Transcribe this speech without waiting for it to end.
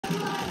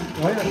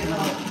Ay,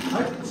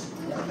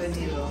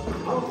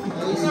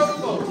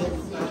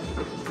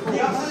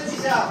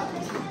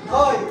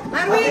 Hoy!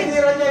 Marvin!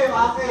 Matitira niya yung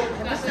akin.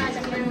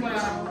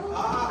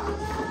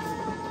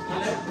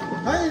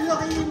 ay,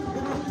 laki yun.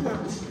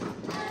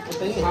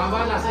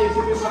 Mama, nasa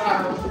isip yung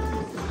para.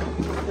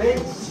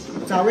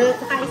 Sawi.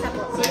 Saka isa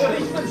po. Sa'yo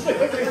rin.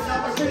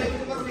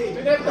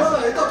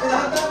 Ito,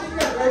 pinahatatin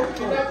ka.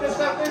 Pinapres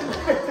natin.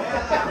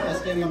 Tapos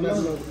kayo yung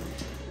vlog.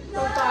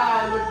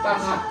 Tatalog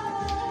tanga.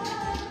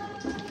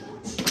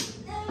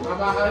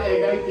 Mama ka na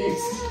egay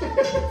tips.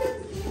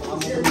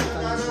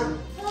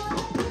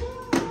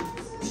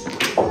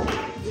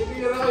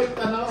 Ibigyan ako yung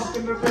tanong.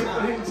 Pinrepare ko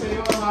rin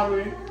sa'yo ang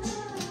Marvin.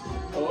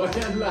 Oo,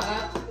 yan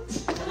lahat.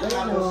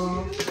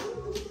 Ano?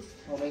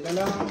 Okay ka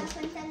lang.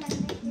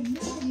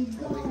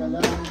 Okay ka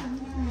lang.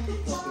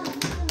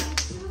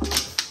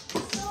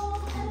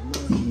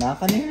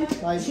 Nakanino?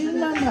 Sino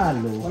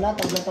nanalo? Wala,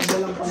 tabla-tabla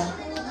lang pala.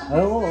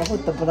 Oo, ako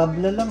tabla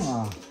lang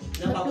ah.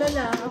 Tatlo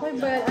lang. Ako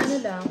ano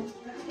lang.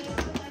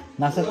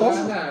 Nasa to?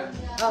 Wala na.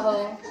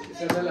 Oo.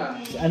 Isa na lang.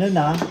 Ano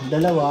na?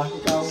 Dalawa?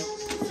 Ikaw.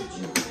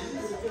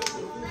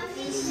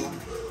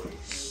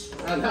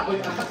 Ala ko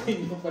yung akin.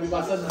 Yung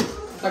palibasan na.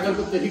 Tagal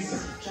ko tinig na.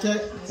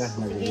 Check.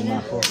 Nagiging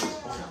ako.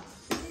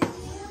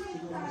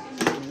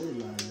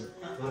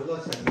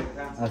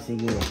 Ah,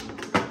 sige.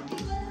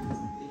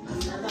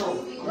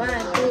 1,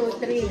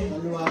 2, 3,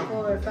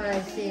 4,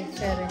 5, 6,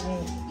 7,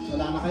 8.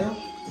 Wala na kayo?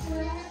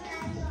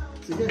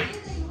 Sige.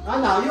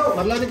 Layo.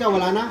 Marlani ka,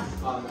 wala na?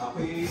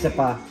 Isa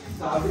pa.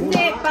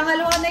 Hindi,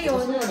 pangalawa na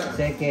yun.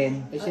 Second.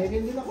 Eh,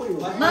 second din ako yun.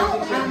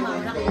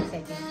 Mauna kayo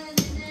second.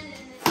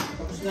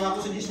 Tapos na ako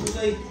sa discus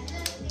ay.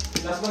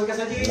 Last one ka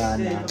sa discus. Wala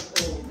na.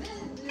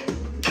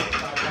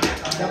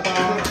 Isa pa.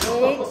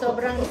 8,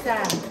 sobrang isa.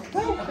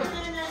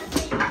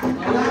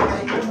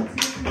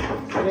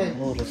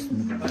 Oras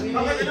na.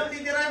 Bakit anong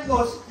titirahin,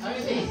 boss?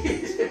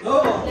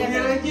 Oo,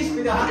 tinirahin cheese.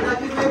 Pinahatatin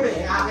natin bebe.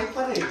 Akin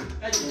pa rin.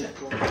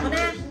 Ako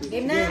na,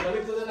 game na.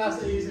 Balik ko na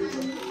nasa isip ko.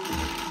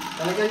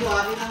 Talaga yung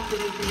akin ang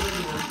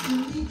tinitirahin niya.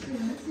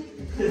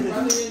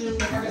 Paano yun yung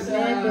nakakasa?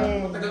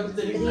 7, Matagal ko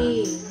tinig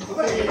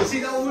 3, na.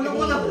 Sinaulo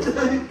ko lang.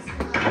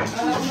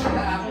 Alam mo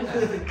na akin na.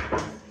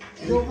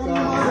 Joker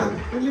naman.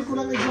 Huli ko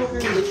lang yung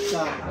Joker.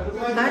 Ka.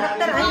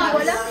 Karakter, ay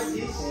wala.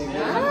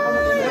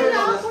 Wala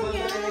ako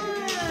niya.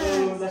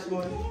 Last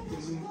one.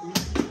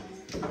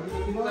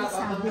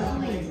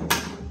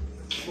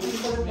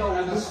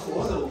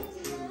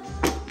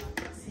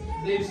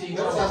 Dave,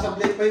 sigaw.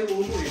 Sasablay pa yung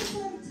ulo eh.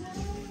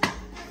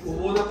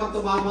 Uuna pa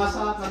tumama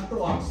sa kanto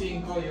ah. Ang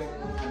 5 yung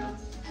ano.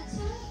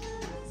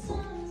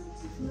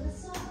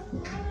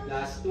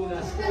 Last two.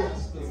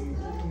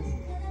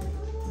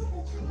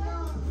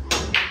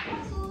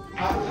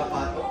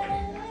 Kapato.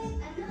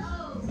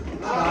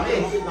 Dami.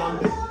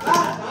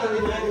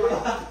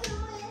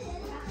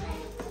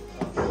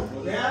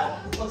 Kaya,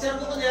 pag saan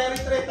ko kanya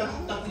retreat,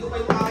 tatlo pa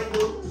yung akin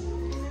doon.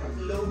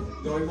 Tatlo.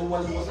 Gawin mo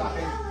walo mo sa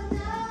akin.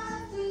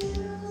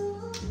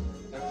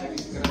 Nag-check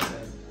ka na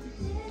sa'yo.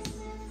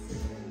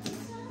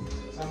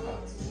 Saan ka?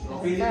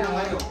 Pili na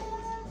kayo.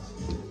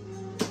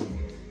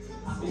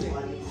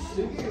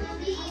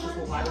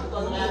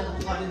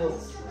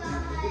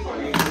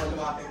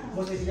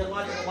 Boss, hindi ka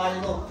kumain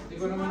mo. Hindi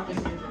ko naman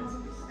nakikita.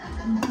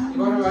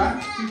 Ikaw na ba?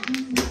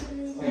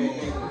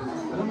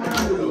 Ano mo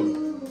ang ulo?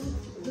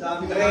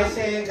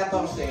 13,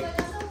 14.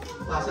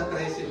 Pasa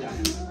 13 lang.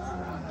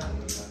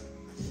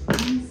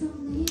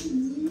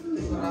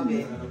 Marami.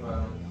 Ano ba?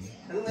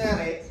 Anong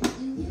nangyari?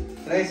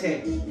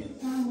 13.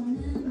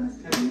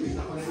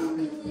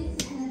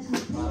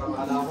 Para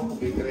maala ko kung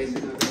may 13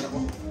 na rin ako.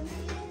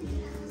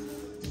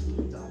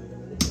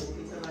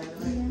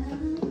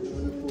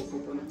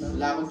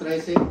 Wala akong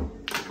 13.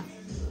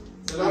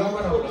 Dalawa ba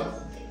na ulo?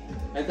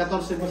 Ay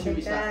 14 mo siya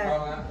isa.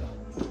 Oo nga.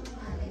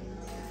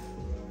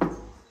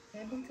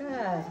 Sabi ka.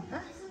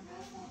 Ah,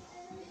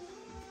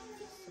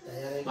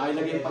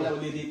 Mailagay pala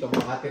uli dito.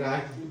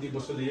 Makatirahin. Hindi mo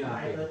suli yung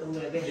akin.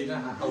 Hindi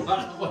na.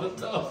 Hawakan ko ng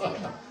to.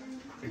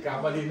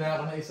 Nagkamali na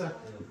ako na isa.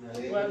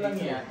 Walang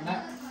yan.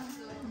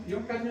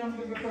 Yung kanyang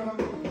lugar ko.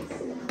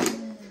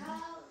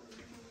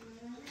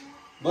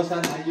 Boss,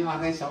 ano yung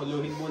akin sa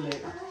uluhin mo ulit?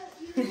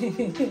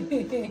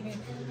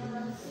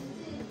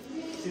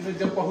 Sino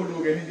dyan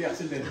pahulugan, hindi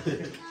accident.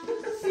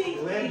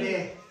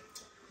 9.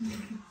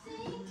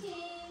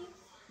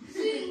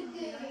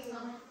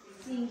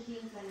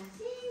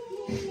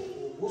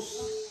 Ubus.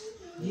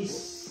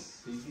 10.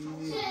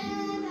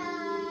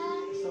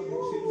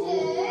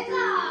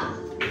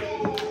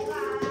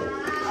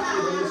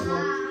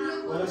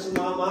 Wala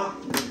sumama.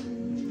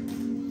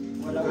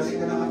 Wala kasi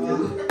ka naman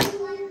yan.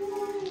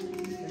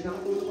 May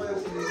nakatulog ko yung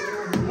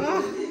sinito.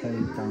 Ay,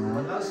 tanga.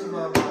 Wala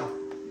sumama.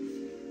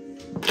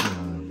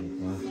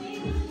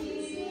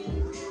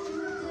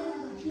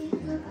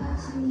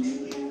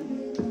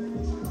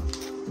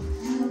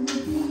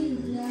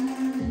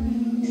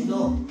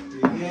 Uno.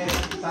 Sige.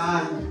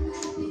 Saan?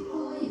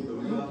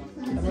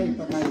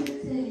 Patay.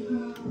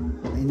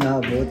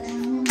 Inaabot.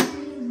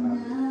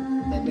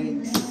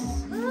 Tebens.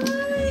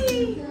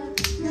 ay!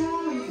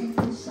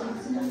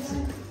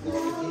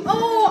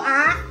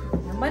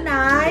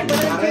 Nay,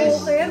 walang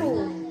joker.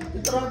 Oh.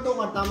 Toronto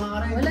ka, tama ka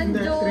rin. Walang Hindi,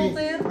 joker. three.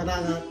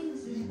 Matangat.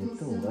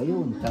 Ito,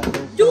 ayun. Tato.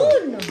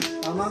 June!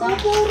 Tama So, ka.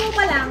 puro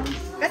pa lang.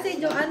 Kasi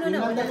ano na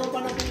Yung una. dalawa pa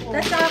na po.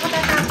 Tapos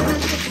nakakatatapon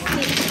ng 6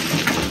 sticks.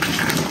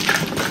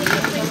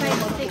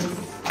 6.5 sticks.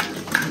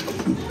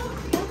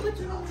 Dapat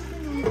yun ang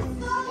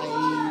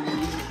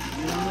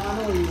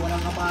Ay, yung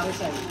walang kapares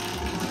ay.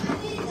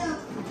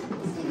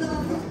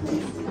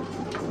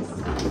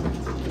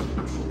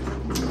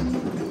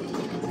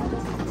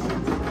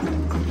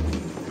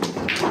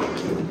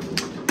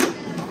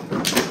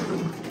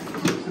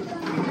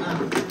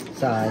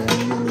 Sayang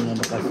yung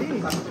ano kasi.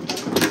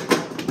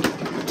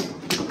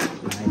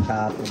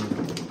 Naitapon.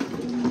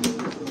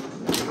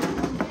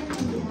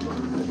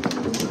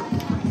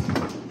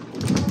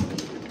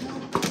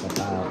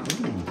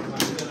 Patapon eh.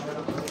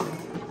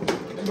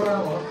 Yung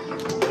barang mo?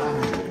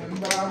 Yung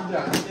barang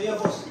dyan. Iyo,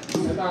 boss.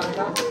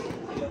 Nataka.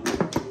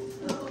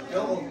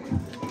 Yoko.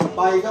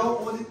 Pa, ikaw,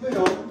 kulit mo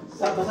yun.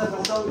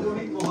 Basta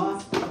ulit mo, ha?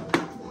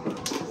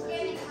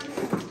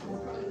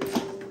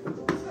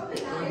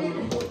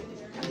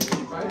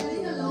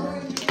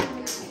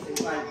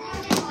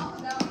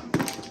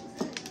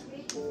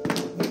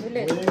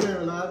 ulit. Wala,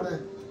 wala na.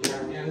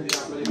 Yan, hindi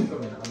ako pala dito.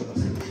 May nakalabas.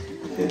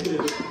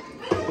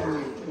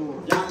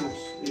 Jamus.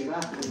 Diba?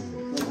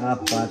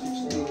 Apat.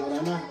 Wala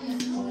na.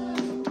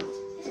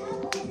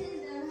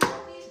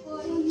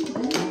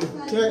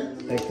 Check.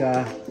 Teka,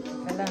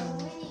 Wala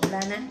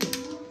na.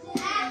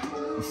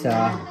 isa.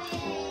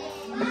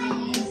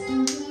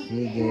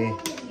 Sige.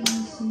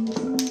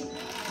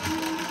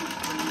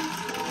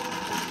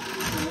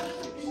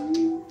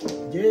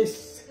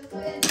 Yes.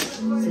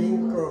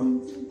 Cinco.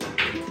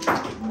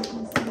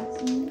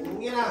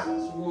 Yung na.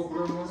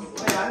 Sumubro mo.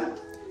 Ayan.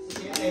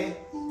 Sige.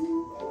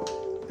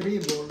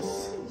 3 balls.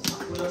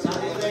 Kulang sa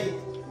akin, Ray.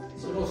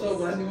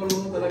 Sumusobra, hindi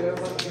marunong talaga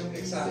parang yung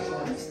eksakto.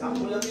 Stop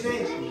mo lang din,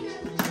 eh.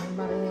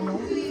 Marunong.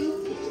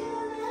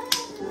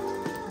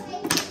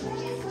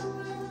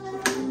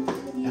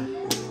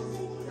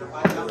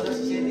 Napala ko na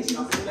si Shenny.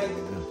 Stop mo lang.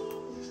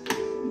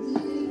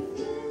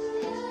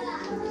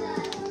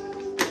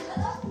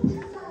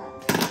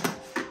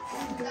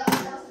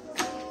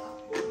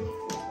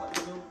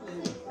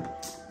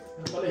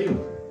 Ano pala yun?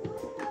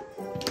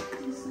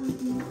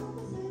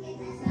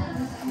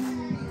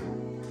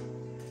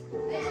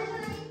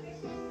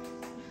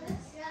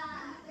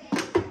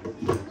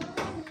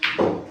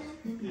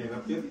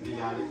 Hirap yun.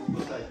 Dilalim mo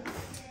ba tayo?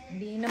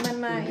 Hindi naman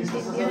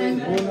maintindihan.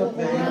 Hirap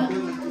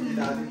yun.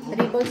 Dilalim mo.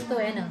 3 balls to,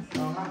 ano?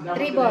 Dapat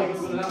 3 balls.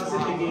 pinigil ko lang kasi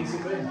tig-isip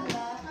ko eh.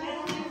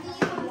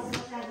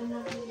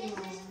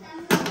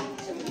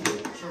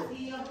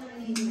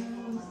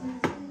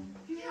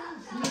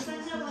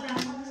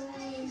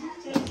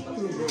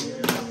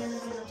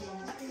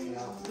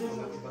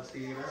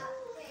 Bastira.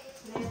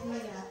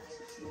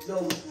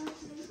 Itlog.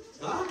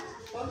 Ha?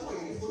 Paano ko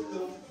yung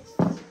itlog?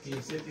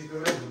 Isip dito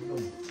rin.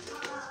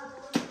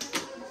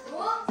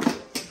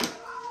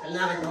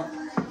 Kailangan ko.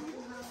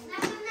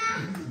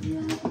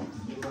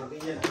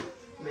 Ganyan.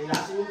 May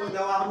lasin yung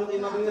pagdawa ko ng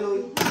imang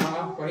gano'n.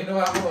 Pag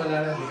ginawa ko, wala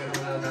na. Hindi ka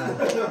naman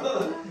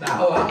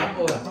nahawakan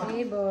ko.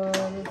 3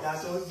 balls.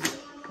 Lason.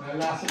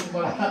 Nalasin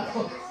ba ako?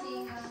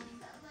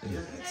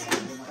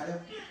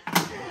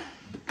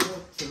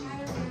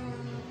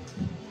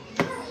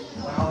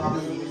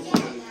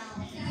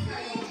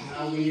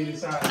 Nawili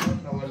sa ano,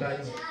 nawala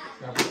yung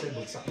dapat yung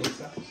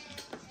bagsak-bagsak.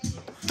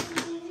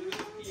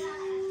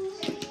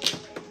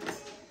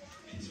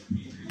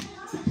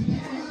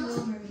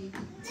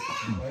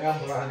 Kaya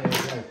murahan na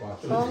yung guy,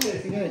 4. Oh.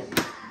 Sige.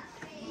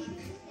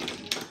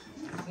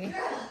 Okay.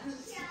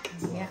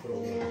 Yeah.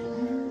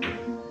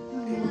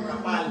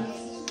 Kapal.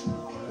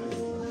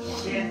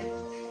 Shit.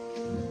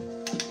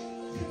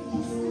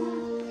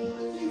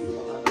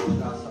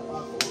 Magkasa pa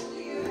ako.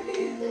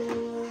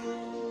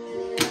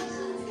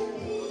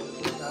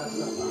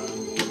 Magkasa pa.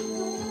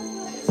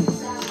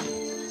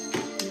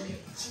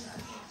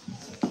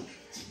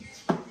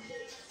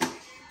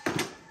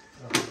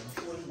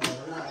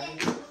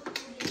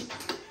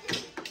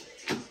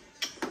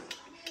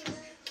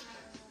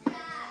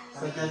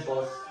 Second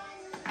boss.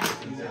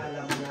 Hindi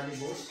alam mo na ni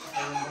boss.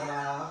 Ang mga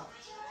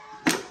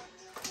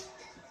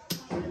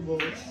 3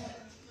 balls.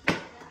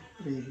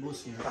 3 balls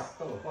na.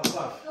 sakto.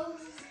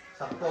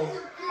 Sakto.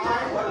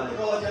 Ay, wala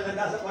ko dyan na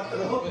nasa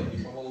 4. Hindi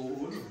pa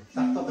mauulo.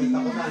 Sakto, kay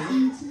tapunan.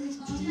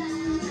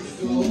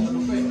 Ito, ano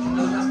pa eh,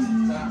 ano na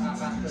sa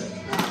kakanto eh.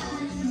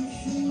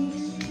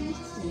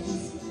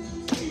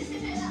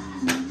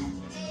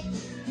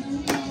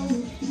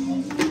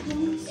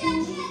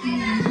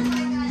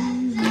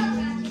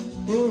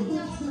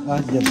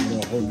 Jablo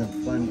ako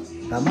nagpan.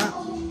 Tama.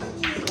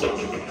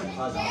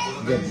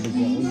 Jablo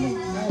ako nag.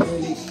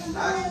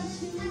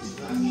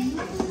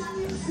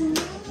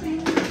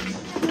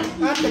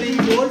 Ah,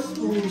 3 balls.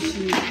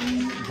 Pusi.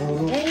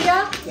 Puro. Enyo?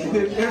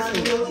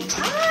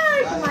 Ay,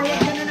 pumayag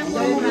ka na ng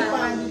Hindi mura. pa,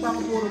 hindi pa ako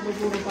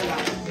puro pala.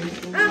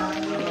 Ah,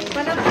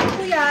 palagay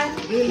ko yan.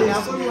 Lili,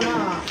 hapon mo na.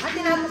 Ah,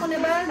 tinapon ko na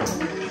ba?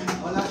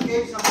 Wala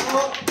cake, sakto.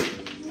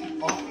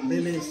 Oh,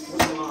 bilis.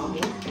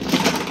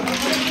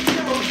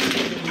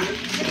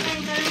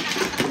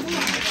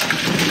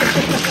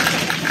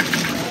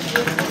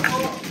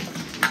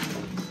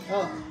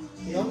 Oh,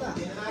 yun na.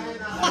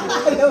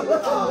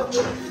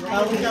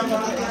 Tawa siya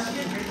mga.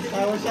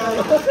 Tawa siya.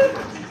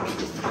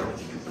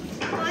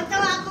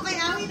 Tawa ako kay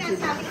Awi na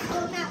sabi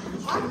ko na,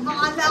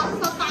 baka na ako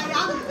sa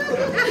tayang.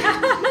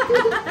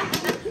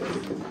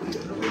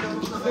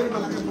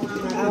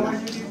 Naawa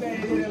niyo dito eh.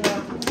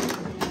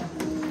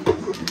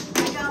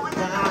 Kaya ako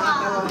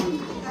natawa.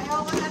 Kaya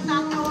ako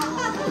natatawa.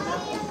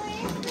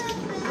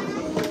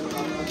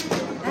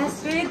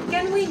 Astrid,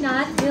 can we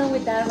not deal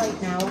with that right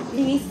now,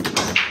 please?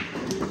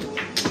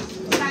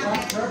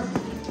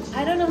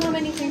 I don't know how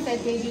many things I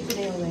gave you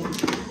today already.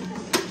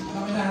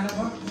 Ano hinahanap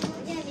mo?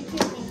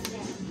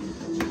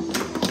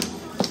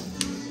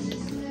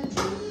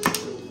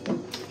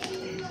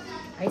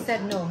 I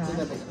said no, huh?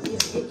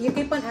 You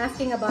keep on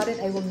asking about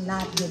it, I will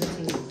not give it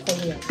to you. For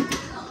real.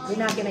 You're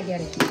not gonna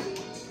get it.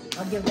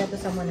 I'll give that to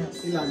someone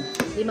else. Ilan?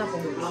 5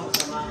 po.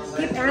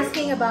 Keep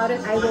asking about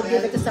it, I will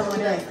give it to someone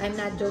else. I'm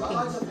not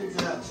joking.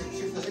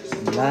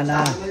 Wala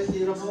na.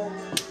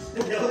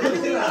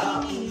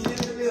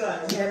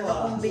 Meron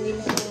akong binili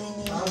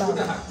ng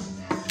bago.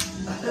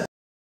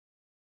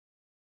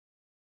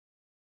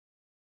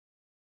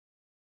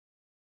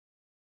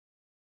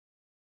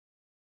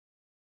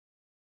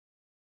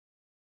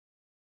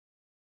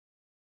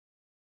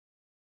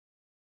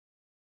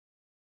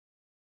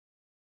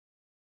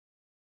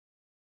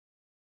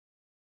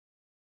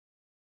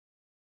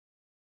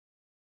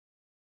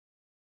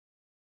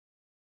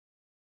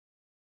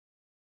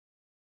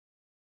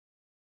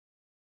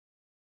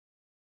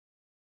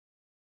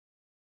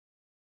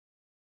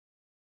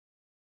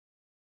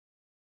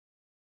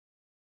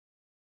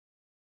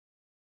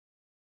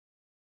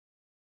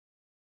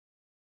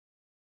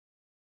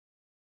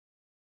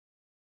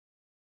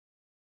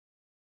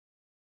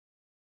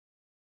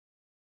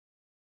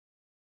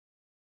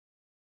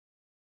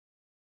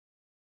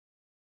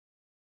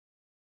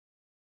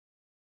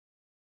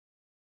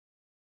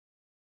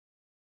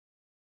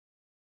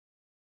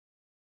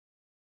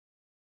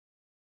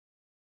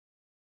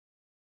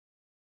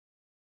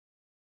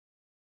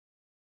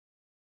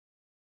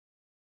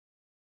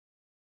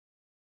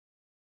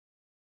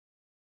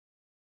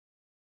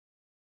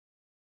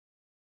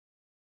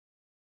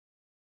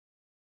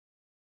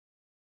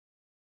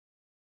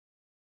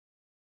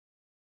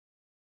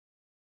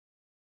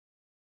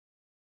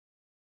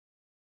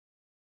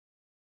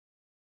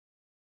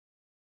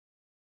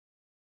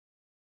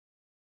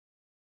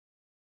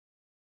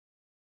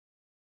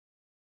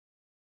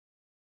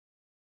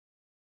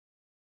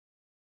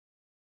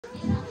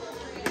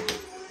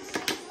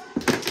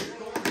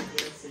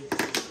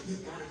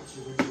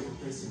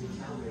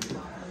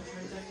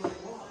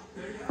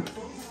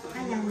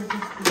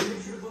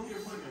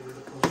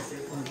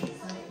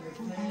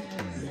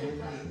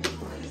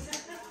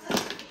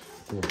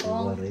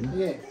 Kukuha rin.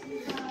 Sige.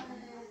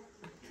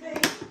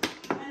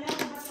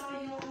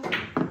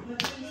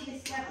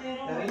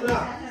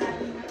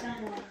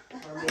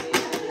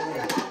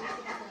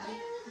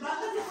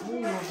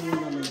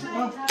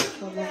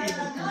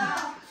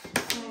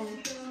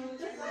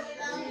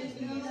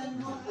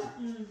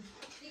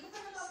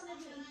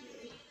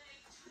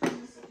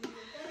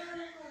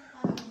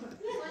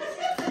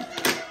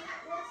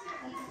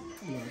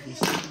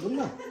 Doon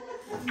na.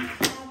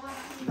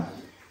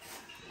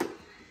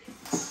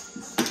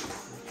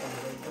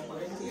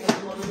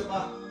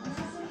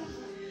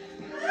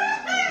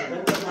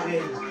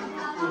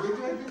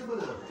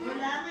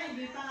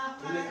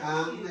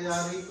 Ang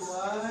nangyari ko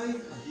ay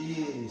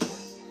G's.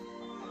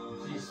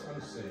 G's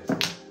 11.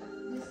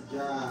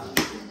 Diyan.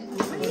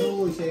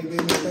 Oh, 7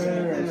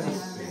 meters.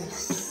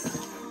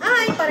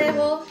 Ay,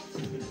 pareho.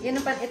 Yan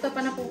ang ito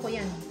pa na po ko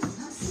yan.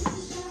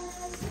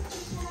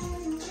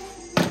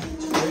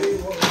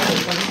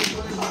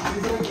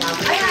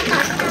 Ay,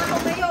 atas na ako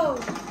kayo.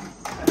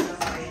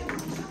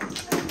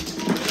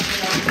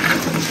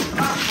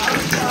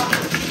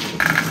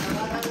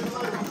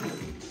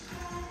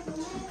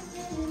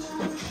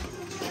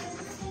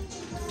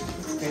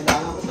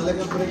 Kailangan ko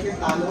talaga break yung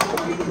talo.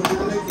 Hindi ko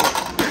bumalik eh.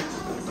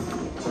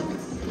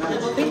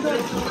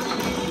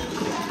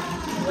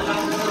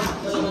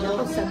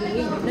 Ako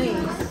sabihin yun na eh.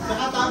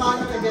 Saka tama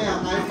na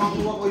kagaya. Kahit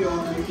makuha ko yun,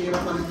 may tira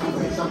pa rin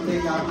ako. Isang play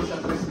ako sa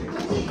 3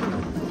 days.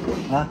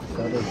 Ah,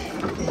 sorry.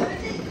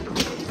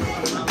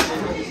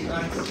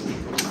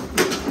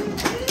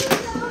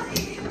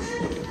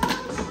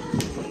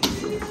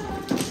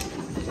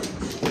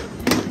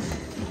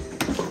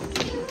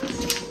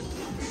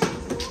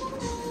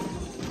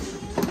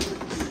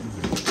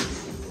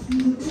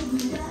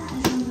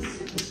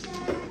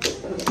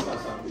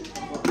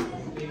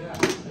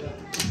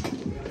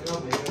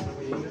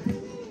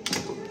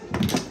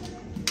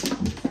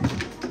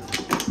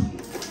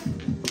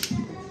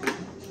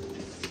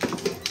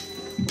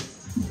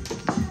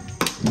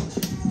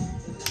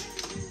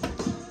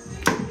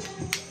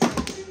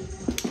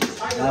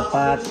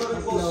 Apat.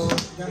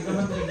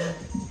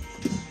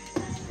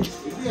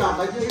 Hindi ah,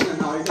 kanya yun.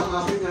 Nakita nga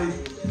akin ngayon.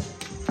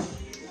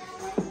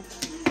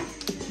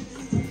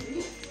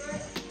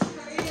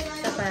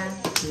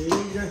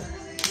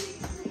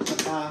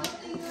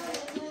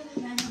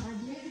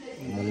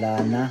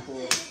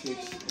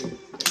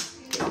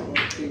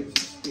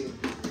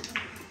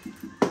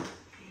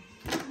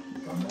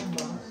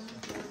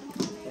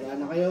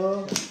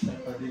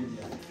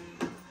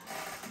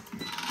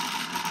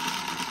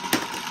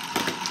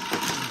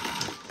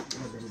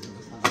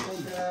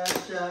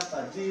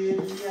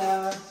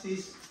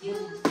 Ano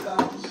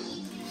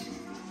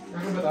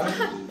ba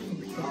tayo?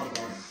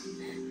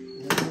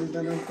 Ang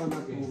dalang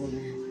panak mo.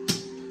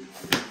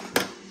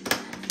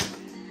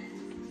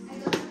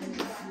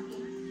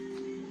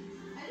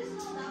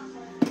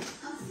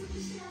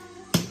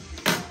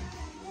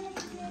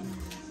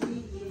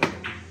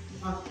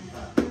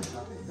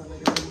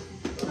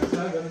 Kasi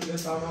ganun din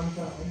tama mo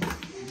sa akin.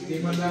 Hindi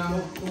man lang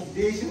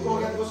Di isip ko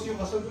agad boss yung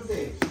kasunod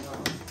eh.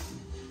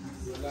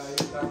 wala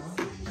yung tama.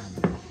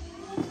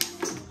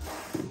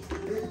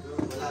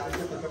 Wala rin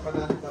siya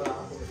pagkapanahan para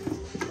ako.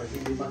 Pag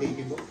hindi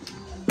makikibo.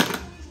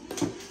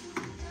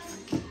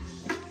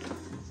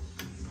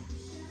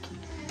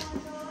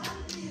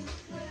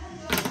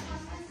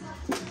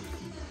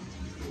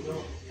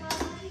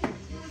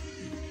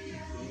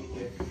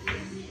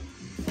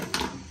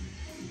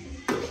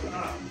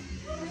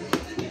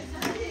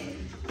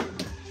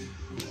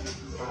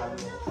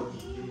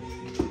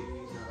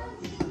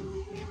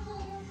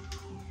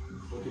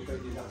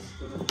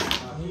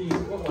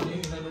 Iniisip ko kung ano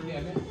yung inano ni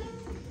ano.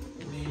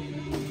 Ni...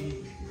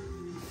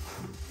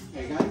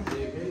 Egan?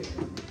 David.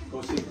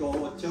 Kosik ko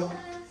 8.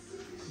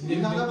 Hindi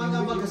lang naman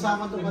na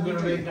magkasama doon kanina.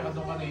 Nag-rate niya ka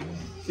doon kanina.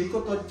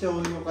 5-8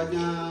 yung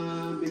kanya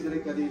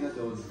binrate kanina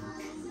doon.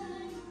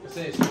 Kasi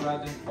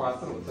sigurado yung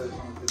 4. Tapos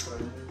ang titra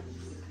niya.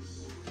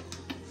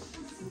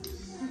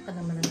 Ano ka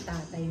naman ang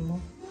tatay mo?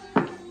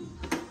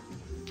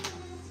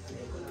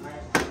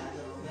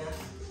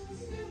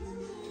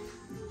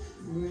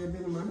 Nuebe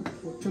naman.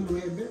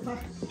 8-9 pa.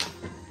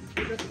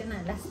 Pagod ka na.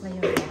 Last na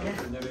yung pera.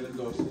 Kanya rin ang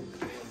 12.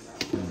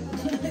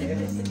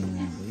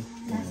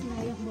 Last na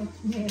yung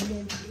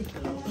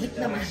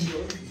 8 naman.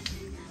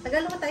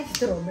 Tagal naman tayo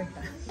si Robert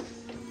ah.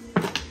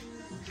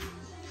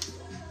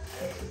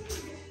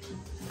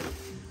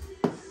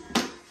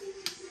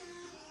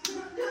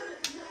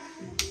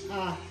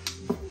 Ah.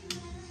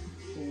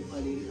 Kung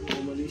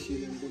umalis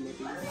yun ang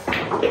dumating.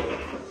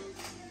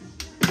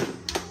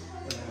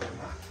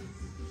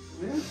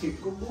 Ayan,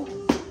 5 mo.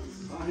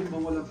 Kahit ba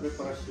walang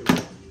preparasyon?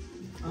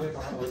 Hindi,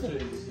 baka 8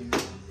 yung gising.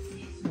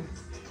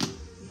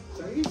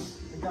 6.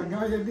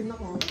 Nagagaya din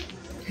ako.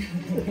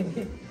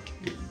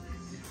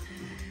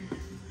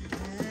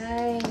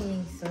 Ay,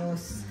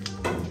 sos.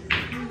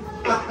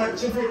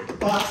 Chibik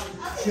pa.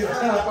 Sira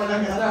na pa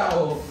lang Isa,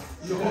 oh.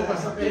 Lumabas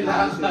sa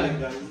kailangan.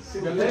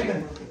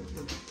 Galing.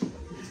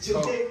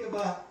 Chibik ka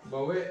ba?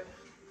 Bawi.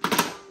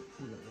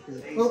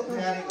 Oh,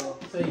 Nangyari ko.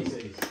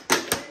 6.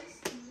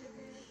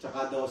 Tsaka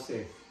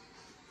 12.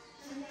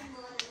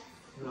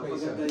 Okay,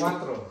 isa. 4.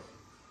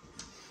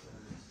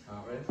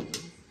 Okay.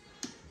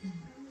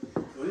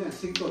 O yan,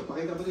 5.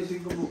 Pakita mo din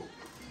 5 mo.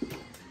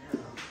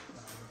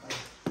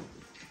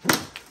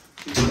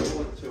 5,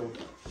 8.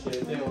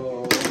 7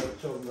 o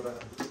 8 bra.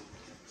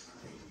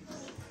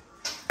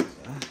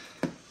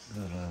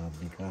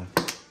 Grabe ka.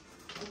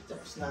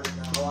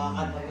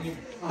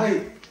 Ay!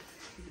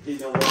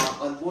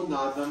 Hinawakan mo,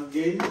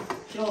 nananggay.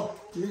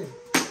 yeah.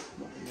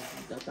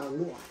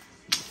 Tatango ah.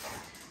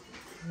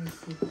 May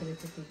secret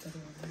si Tito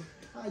Robert.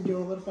 Ah,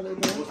 joker pala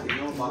ito. Boss,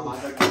 tingnan mo,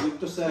 mamatagin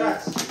to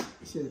sa...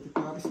 Siya,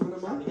 tiparis mo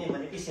naman.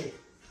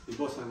 Di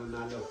boss, ang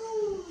nanalo.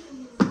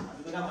 Ah,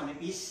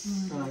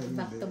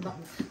 Back to back.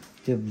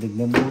 Tiyablig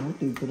na mo,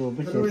 Tito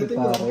Robert, Pero 7 waiting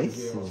mo. pares.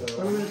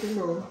 Ano natin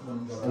mo?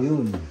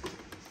 Ayun.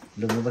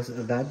 Lumabas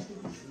agad.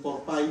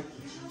 4-5.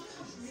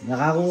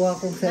 Nakakuha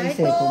kong Ay,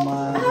 size eh.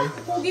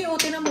 Pugi, o,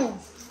 tinan mo.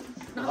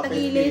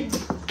 Nakatagilid.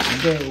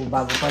 Hindi,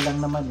 bago pa lang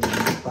naman eh.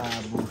 Hindi pa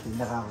buti.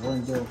 Nakakuha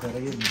ng joker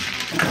yun.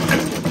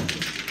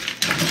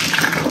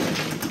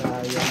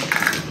 Sayang.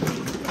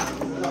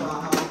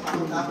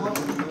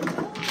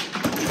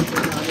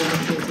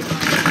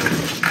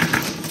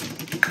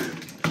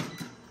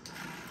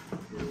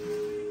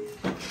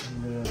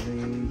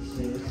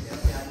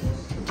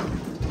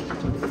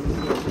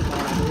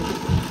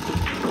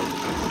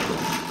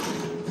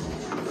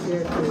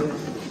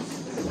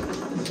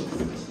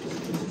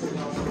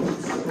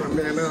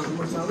 Meron ako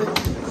masabi.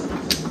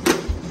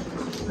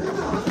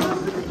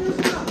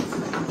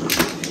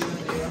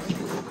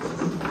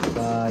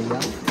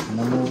 Sayang.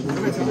 Namulog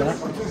sila.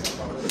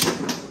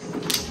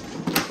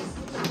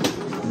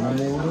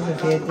 Namulog.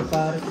 7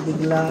 pares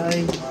bigla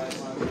ay.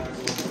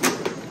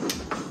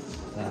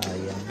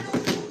 Sayang.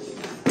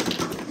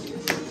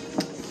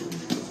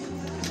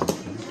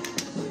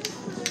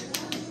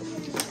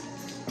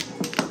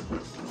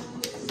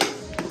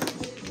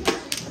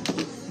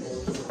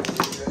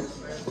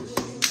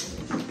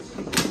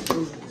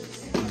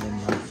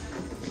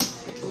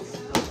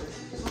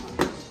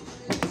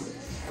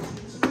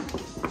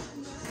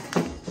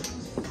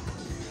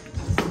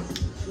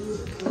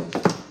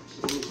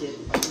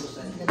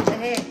 Ganda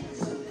eh.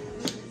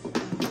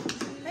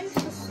 Ay,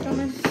 sus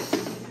naman.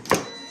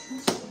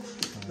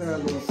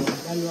 Dalawa pa.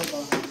 Dalawa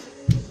pa.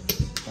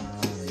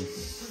 Pares.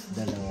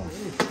 Dalawa.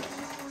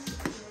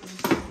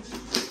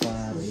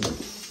 Pares.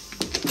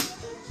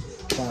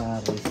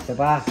 Pares.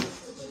 Diba?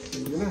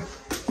 Hindi na.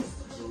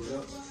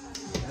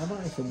 Tama,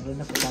 sobra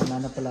na. Tama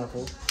na pala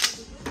ako.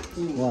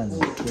 1, 2,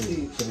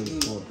 3,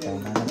 4.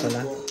 Tama na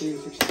pala. 14,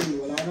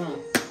 16. Wala na.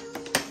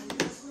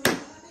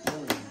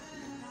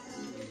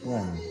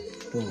 1,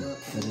 2,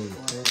 3,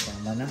 4.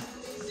 Tama na.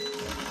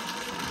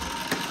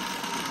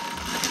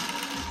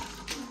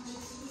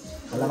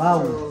 Kalabaw.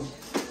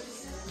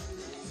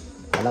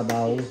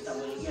 Kalabaw.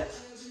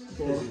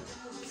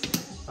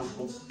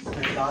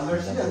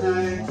 Dollars yan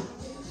ay.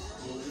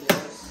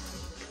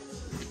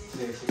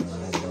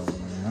 Kalabaw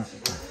na.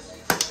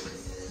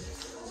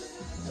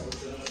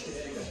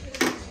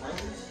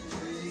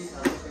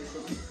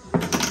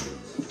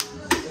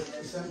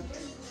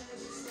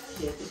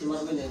 Si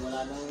Marvin eh,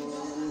 wala nang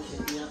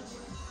shit niya.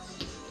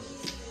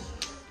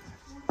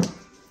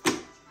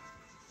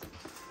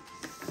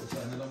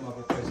 Saan na lang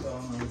mapapwesto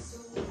ang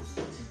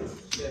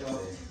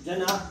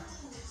Diyan ah.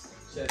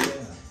 Sete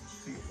na.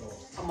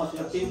 Ang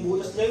maswerte yung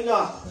butas na yun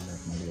ah.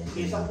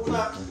 Kisang po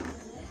na.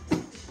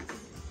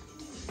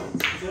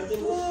 Swerte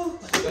mo.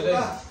 Galing.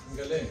 Ang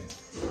galing.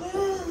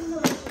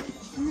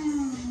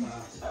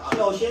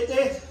 Ano, 7.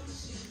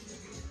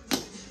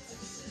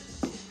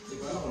 Di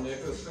ba ako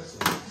na-express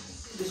eh.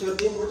 Hindi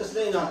swerte yung butas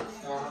na yun ah.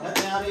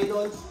 Nangyari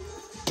doon.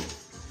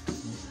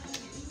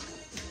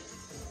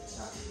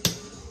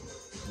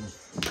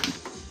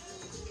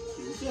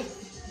 Sige.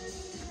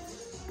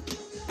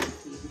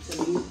 Ibig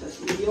sabihin,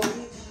 3 milyon.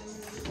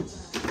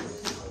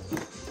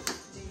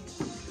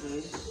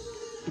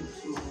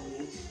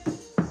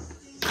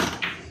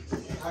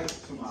 Ay,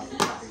 sumabit.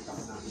 Nakita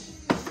ko namin.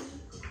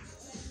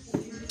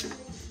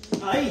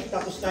 Ay,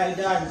 tapos tayo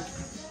dyan.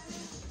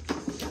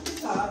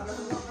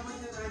 Ganun lang naman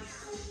yan ay.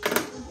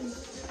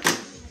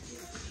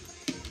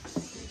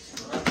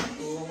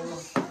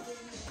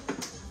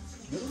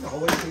 Meron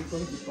nakawal sa ito.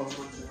 Hindi pa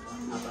ako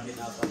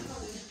Napahinapan.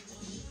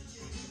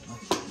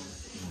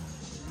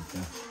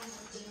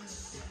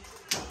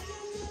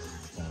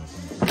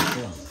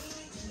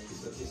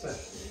 Isa't isa.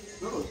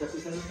 Oo, sa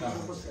isa lang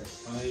tapos eh.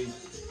 Ay.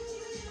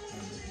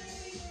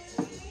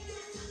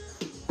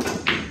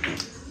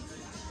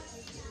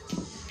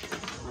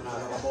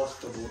 Manalo ka boss,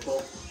 tubuto.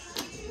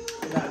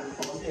 Kailangan mo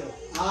pa kami oh.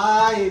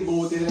 Ay,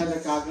 buti na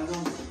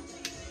nagkaganon.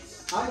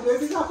 Ay,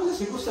 baby ka pala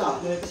si Boss ah.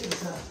 Kasi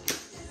isa.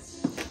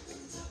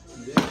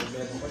 Hindi,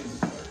 meron pa rin.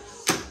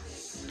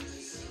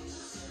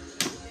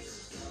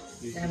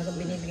 Dami ko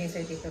binibigay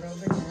sa'yo, Tito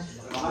Robert, ha?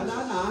 Bahala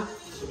na.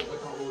 Subukan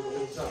ang ulo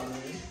ko sa ano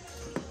yun.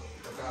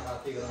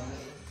 Pagkakatirang mo.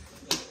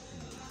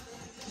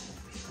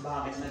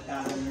 Bakit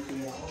nagkaroon yung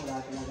tira ko? Wala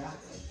talaga.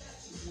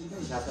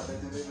 Sasabay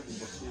na rin ang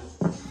boss niya.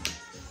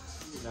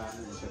 Wala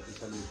na, isa't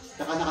isa na.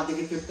 Tsaka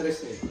nakadikit yung tres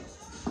eh.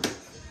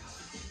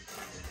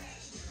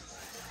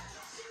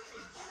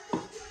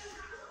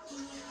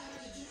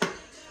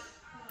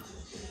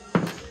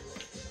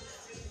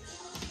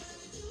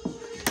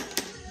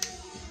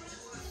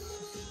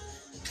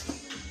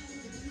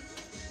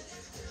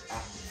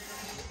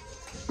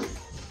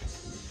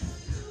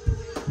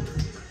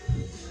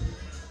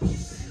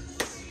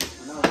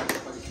 Ano, wala ka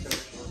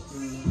pag-stress mo.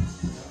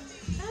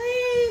 Ay,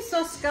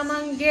 sos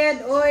kamangged,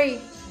 oy.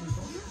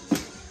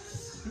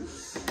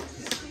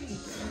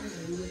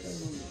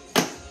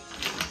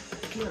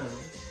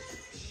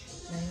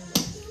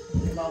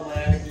 Di ba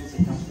mayarin yung si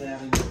Tapos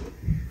mayarin yun?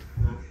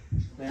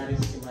 Mayarin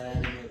si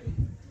mayarin yun.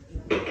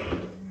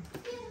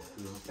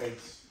 Okay,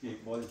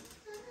 skateball.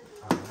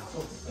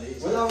 Ay,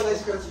 Wala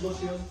scratch boss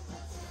yun.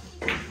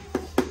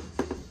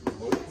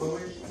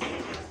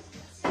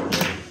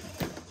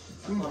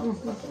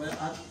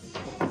 At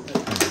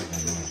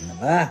Ano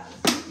ba?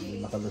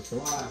 Hindi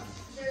makalusot.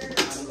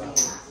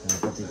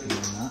 Napatikin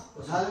na.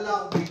 Nalala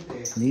ako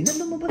 20. Hindi na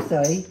lumabas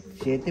ay.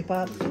 7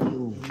 pa.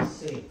 Oh.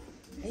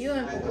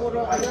 Ayun,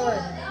 pupuro ko yun.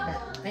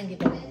 Ay, hindi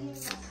pa.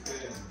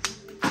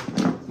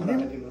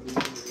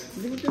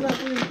 Hindi mo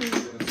tinapo yung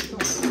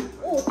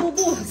Oh,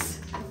 tubos.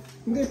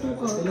 Hindi,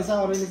 tuka.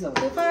 Lisaw, lisaw.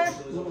 Tupa.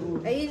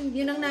 Ayun,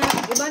 yun ang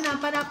iba na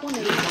para ko na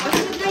yun. Kasi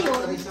na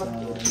ngayon,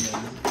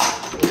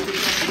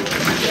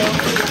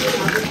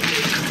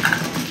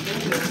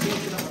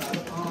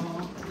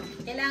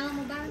 kailangan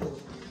mo ba?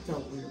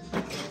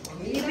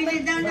 Bibili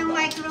daw ng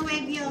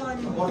microwave yun.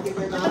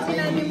 45 na Kasi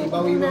sinabi mo kung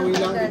Bawi-bawi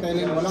lang. agad. Kita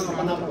lang. Walang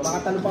kapanap. Baka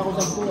talo pa ako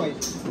sa buhay.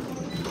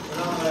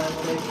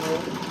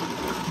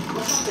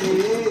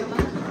 Masakit.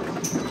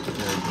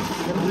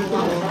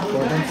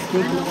 Golden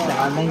stick.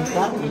 Saka 9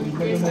 pa. Hindi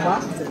ba lumaba?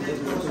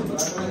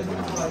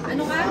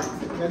 Ano ka?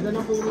 Ganda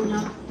ng puro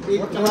niya. 8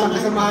 tsaka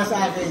kasamahan sa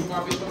akin.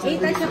 8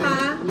 at saka?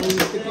 May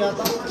stick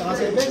yata. Tsaka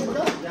 7.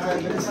 Baga?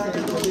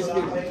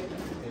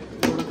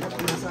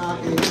 Nasa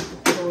akin.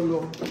 Solo.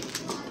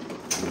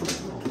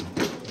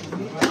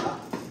 Mika.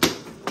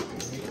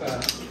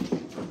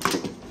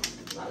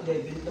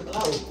 David na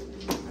tao.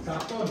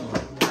 Sakto, no?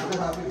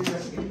 Sabi ko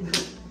yung skin.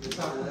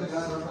 Sakto na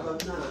Nagkaroon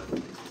na.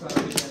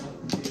 sabi niya no?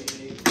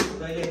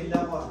 Dahil David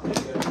ako ah.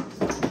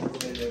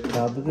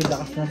 Sabi ko,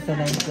 lakas na sa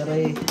 9 ka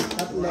rin.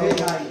 Tatlo.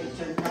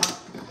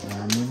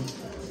 Anin.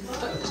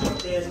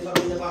 Kaya si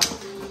Marvin na ba?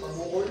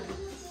 Pabukol.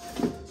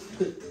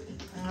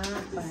 Ah,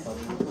 pa.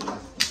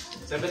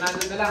 700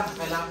 na lang.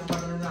 Kailangan ko pa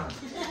naman lang.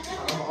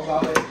 Ako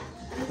makabawi.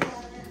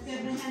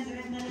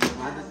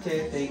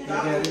 Thank you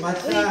very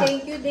much. Uy,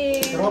 thank you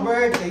din.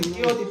 Robert, thank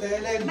you. Tita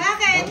Ellen.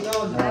 Bakit?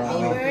 Arnold. Happy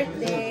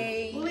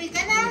birthday. Uwi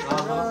ka na?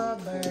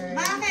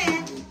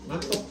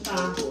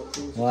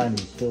 1,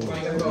 2,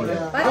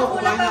 3. Parang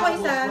kulang pa ako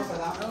isa.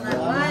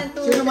 1,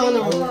 2, Sino mano?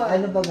 3, 4.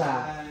 Ano ba ga?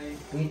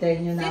 Hintayin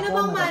nyo na Sino ako.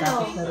 bang mano?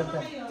 Matatapos na rin to.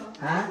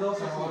 Ha?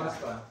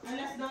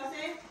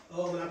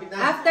 Oo, malapit na.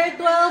 After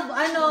 12,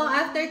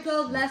 after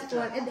 12 last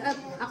one.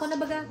 Ako na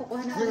baga,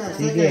 kukuha na ako isa.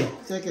 Sige.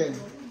 Second.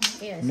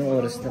 Yes. Ano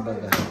oras na ba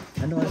ga?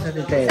 Ano oras na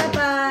tayo? Isa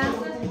pa.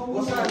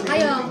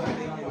 Kayo.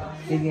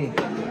 Sige.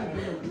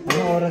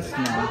 Ano oras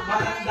na?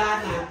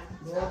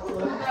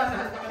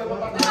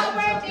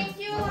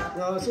 Thank you.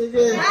 Oh,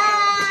 sige.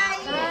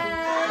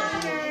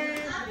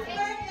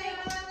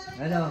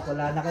 Ano,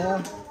 wala na kayo?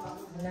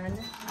 Wala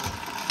na.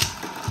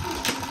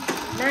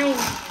 9.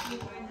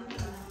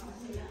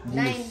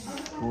 9.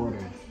 4,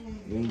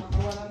 8,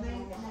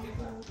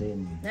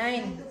 10,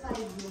 9.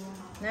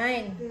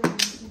 9.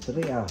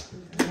 3 ah.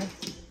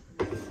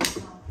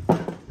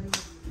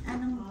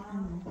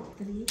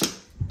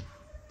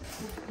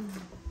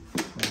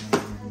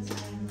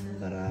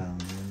 Barang.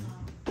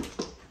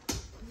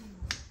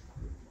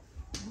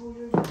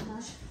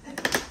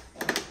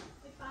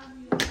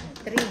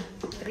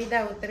 3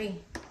 daw, 3.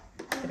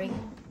 3.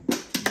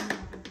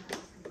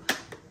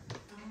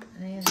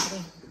 Ayan, 3.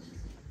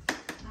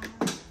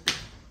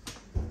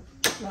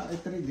 Ay,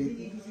 3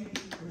 date.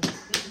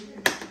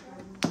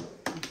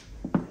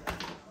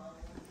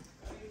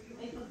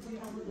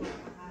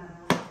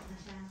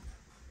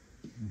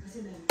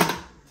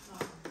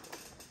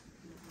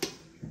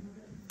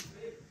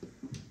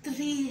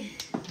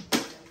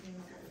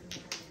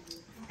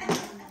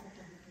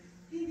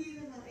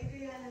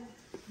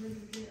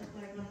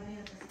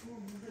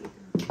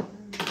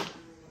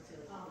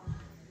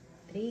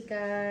 Three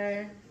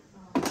car.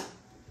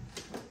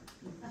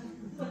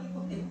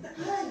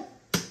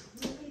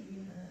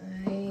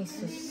 Ay,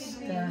 sus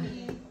ka.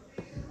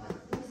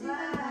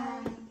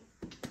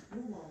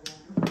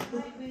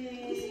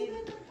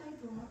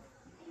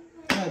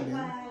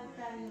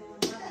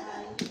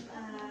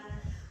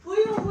 Uy,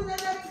 muna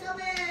na rin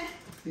kami.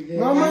 Sige.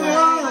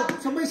 Mamaya,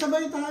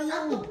 sabay-sabay tayo.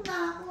 Antok na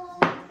ako.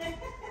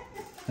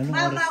 Anong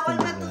Mama, oras bawal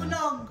na ba?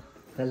 matulog.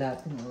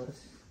 Kalating oras.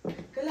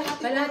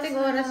 Kalahating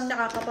oras,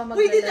 tsaka ka pa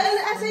Uy, dito,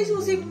 magdala. asa yung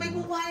susi? May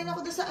kukuhain ako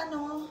doon sa ano?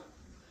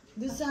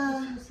 Doon sa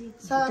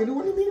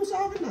Kinuha ni Mino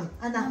sa akin ah.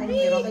 anak, kay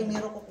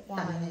Miro ko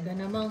kukuhain. Talaga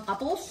namang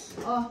kapos.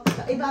 Oh,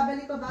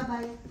 ibabalik ko,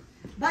 bye-bye.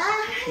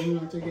 Bye!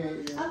 Sige.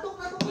 Antok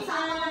na to sa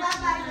akin,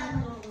 bye-bye.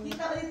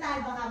 Dito ulit tayo,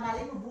 baka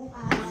balik mo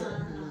bukas.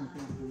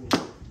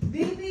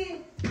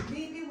 Baby,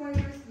 where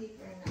your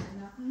sleeper na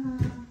anak?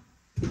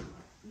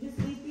 You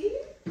sleepy?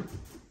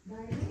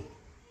 Darling?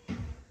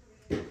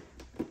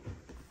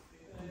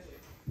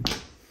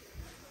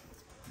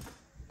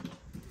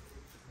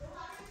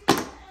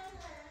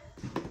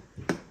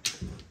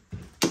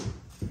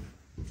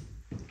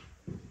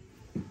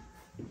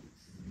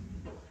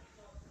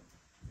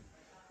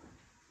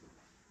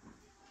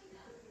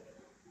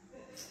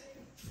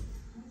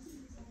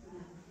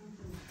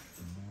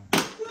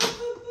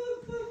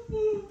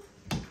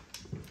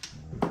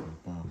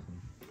 Pa ako.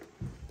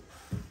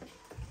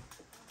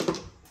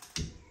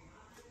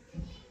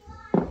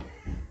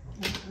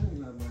 Ay,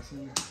 labasan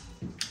na.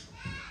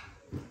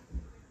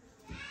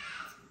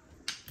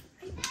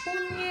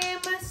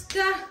 Punyemas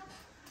ka.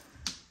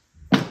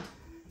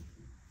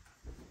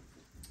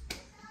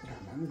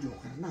 Ano,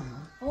 joker na ha.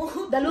 Oh,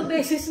 2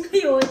 beses na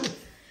yun.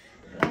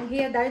 Ang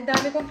hiya,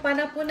 dami kong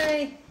panapon na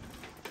eh.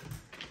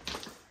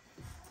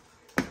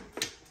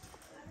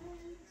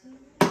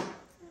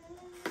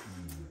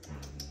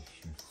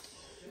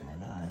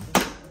 Wala.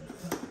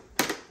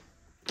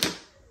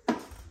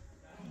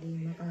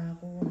 Hindi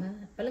makakuha.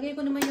 Palagay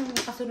ko naman yung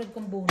kasunod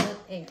kong bunot.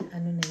 Eh,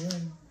 ano na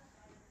yun?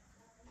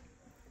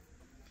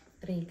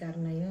 3 car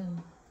na yun.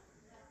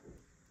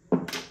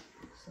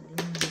 So,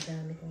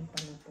 dami kong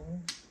panapon.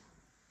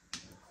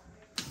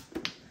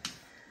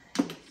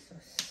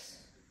 Jesus.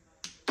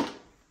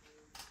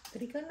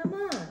 3 car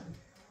naman.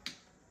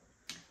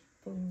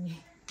 Punye.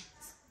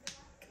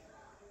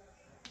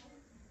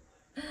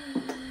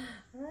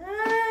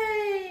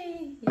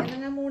 Ay! Yan na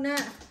nga muna.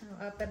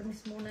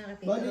 Permis muna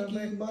kay Tito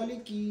Robert.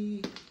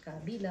 Baliki.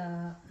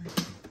 Kabila.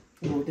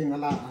 Buti na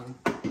laang.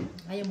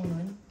 Ayaw mo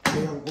nun?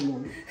 Kaya ko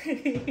nun.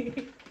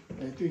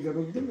 Ito yung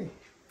garog din eh.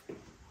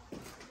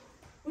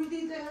 Uy,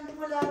 dito, ano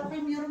wala ako kay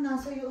Miro,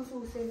 nasa iyo ang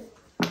susi.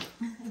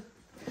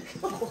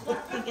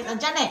 Kita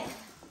dyan eh.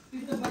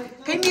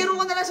 Kay Miro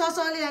ko nalang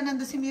sosoli,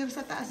 nandun si Miro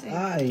sa taas eh.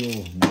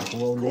 Ay,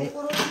 nakuha uli.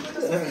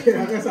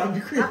 Kaya ka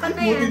sabi ko eh, Apat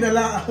na buti yan. na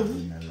laang.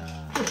 Nala.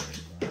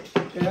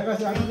 Kaya ka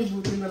sabi ko,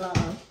 buti na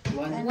laang.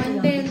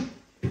 110.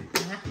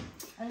 Ha?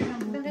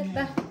 Bakit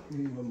ba?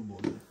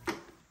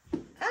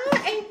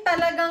 Ay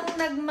talagang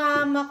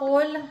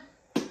nagmamakol.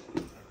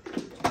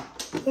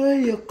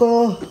 Ay,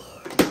 ako.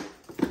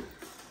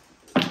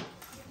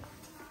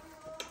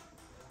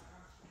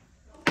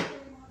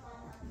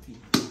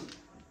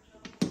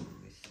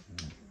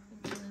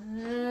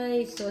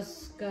 Ay,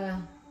 sus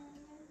ka.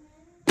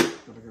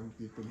 Talagang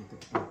tipo nito.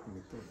 Tipo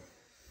nito.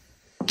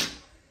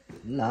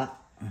 Wala.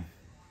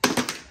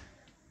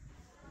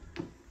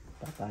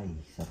 Patay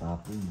sa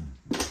kapon.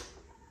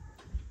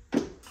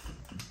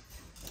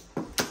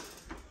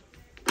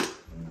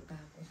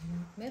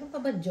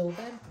 ka ba,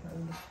 Joker?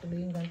 Naubos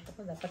tuloy yung ganito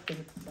ko. Dapat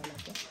pinip pala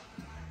ko.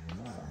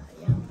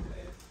 Sayang.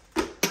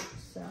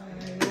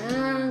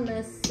 Sayang na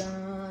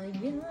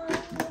sayang.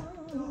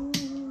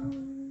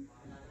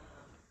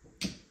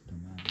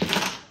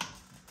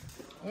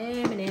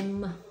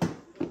 Eminem.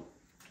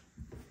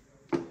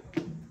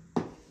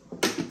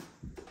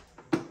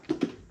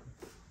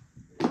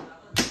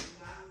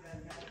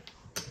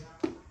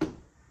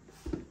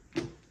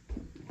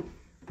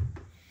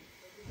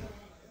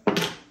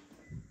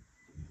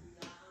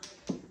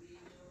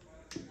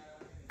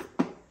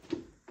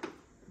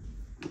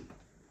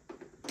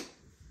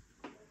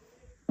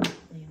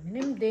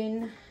 Eminem din.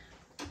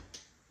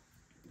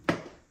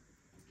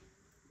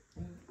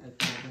 Ay,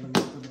 parang naman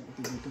ito na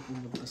ito dito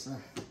pumuntas na.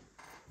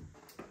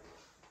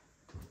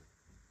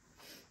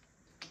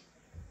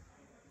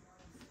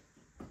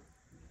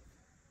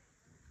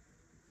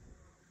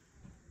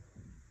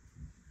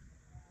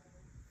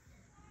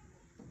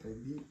 Patay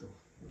dito.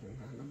 Walang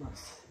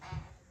lalabas.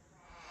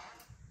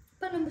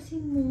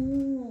 Palabasin mo.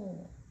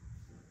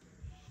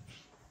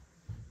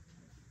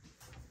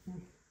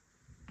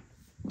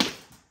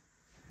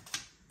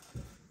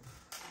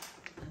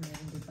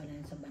 Meron din pala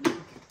yan sa banig.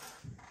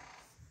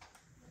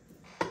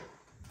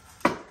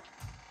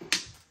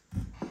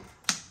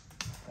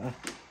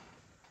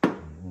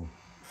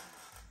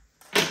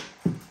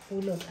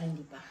 Pulot. Ay,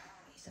 hindi pa.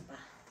 Isa pa.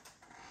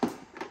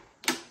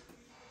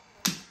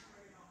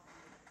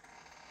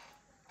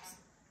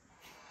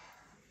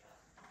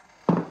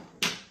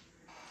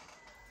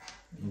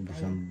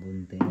 Ubus ang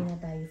bunte. Hindi na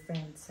tayo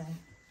friends, ha?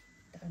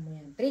 Taan mo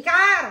yan.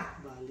 Trikar!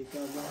 Balik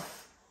ka ba?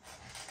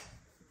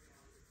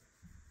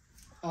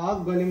 Ah,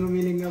 galing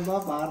umiling nga ba?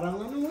 Parang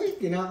ano eh,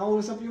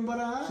 kinakausap yung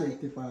baraha.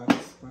 City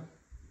Paris pa.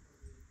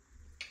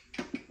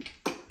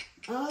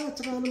 Ah, at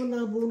saka naman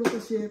nabunot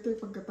ang 7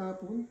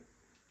 pagkatapon.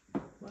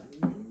 Balik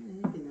na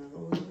eh,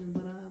 kinakausap yung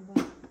baraha ba?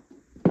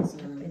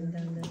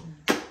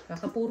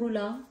 Kakapuro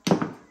lang.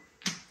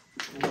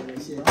 Ano,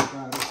 7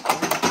 Paris pa.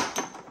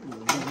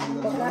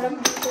 Pag-aram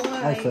dito nga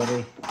Ay, sorry.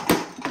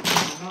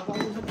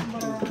 Nakakausap yung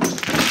baraha.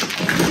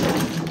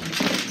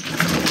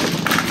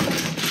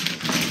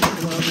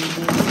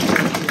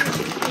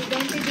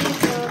 Identity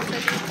dito, sa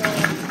dito.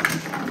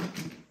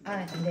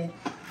 Ah, hindi.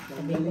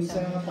 Dali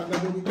sa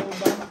paggabi dito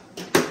ba?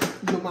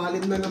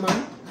 Lumalim na naman.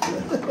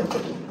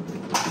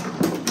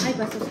 Ay,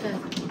 bastos ka.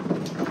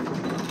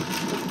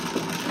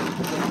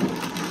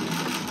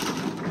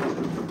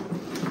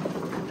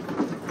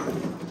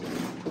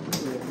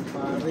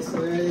 Paris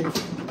eh.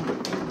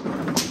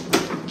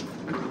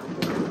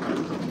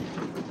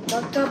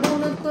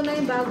 Pagkabunod ko na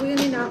yung bago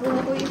yun, inakuha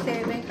ko yung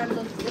 7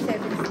 kanton, 7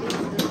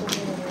 sticks. Doon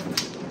tumuro.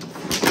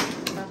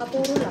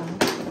 Kakapuro lang.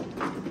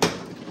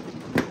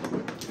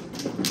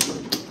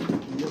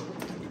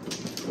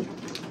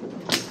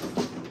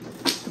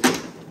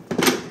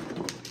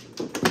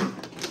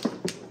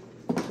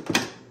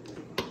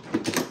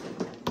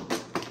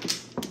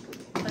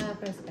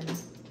 Press ka na.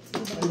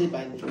 Hindi ba?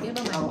 Hindi. Hindi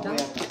ba Ako man?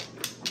 kaya.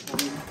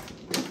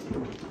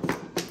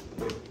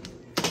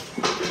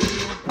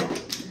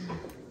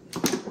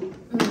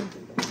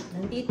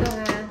 Nandito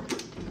ha.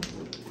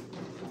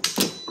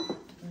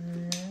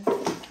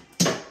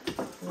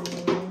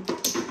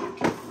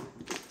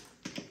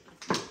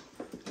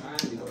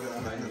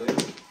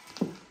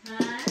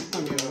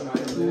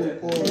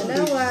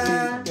 Dalawa.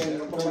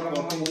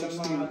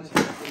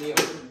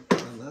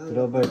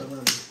 Robert.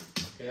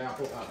 Kaya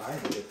ako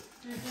kakain ulit.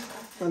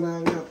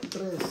 Panangat.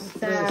 Tres.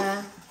 Isa.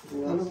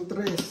 Anong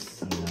tres?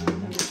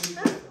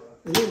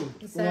 Ayun.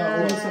 Isa.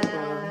 Umausap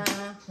pa.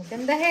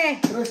 Maganda he.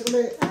 Tres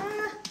ulit.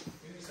 Ah.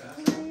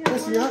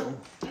 Tres nga.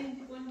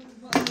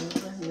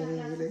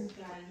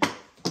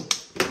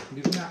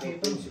 Hindi ko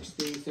nakita.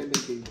 16,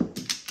 17.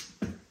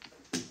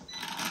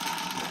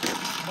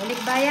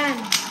 Balik bayan.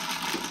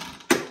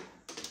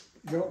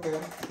 Joker.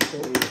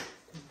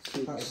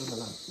 8. Ah, ito na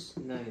lang.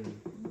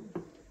 9.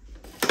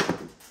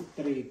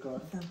 3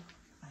 ko.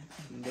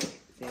 Hindi.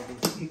 7,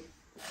 6.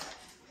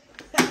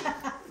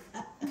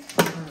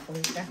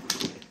 Kamakulay ka.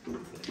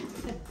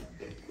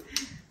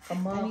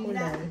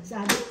 Kamakulay.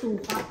 Sabi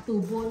 2 cup, 2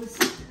 balls.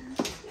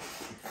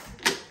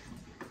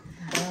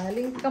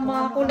 Galing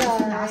kamakulay.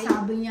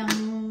 Sinasabi niyang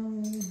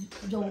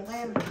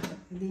Joker.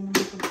 Hindi naman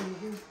ito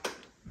pwede.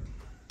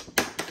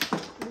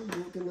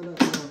 Buti na lang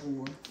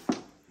nakakuha.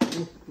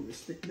 Oh, 2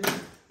 stick din.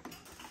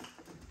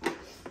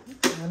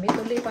 May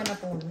tuloy pa na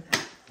po.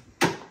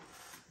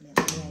 Yan.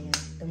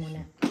 Ito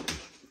muna.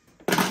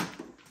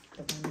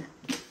 Ito muna.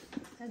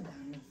 Ang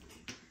dami.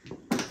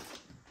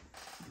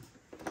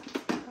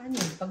 Paano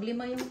yun? Pag 5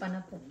 yung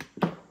panapon.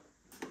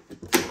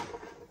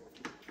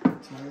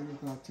 Sayang yung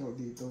katsaw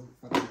dito.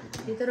 Patay ka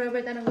na. Dito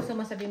Robert, anong gusto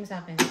mo sabihin mo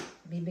sa akin?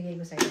 Bibigay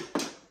ko sa'yo.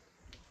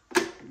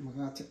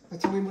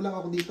 Katsawin mo lang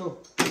ako dito.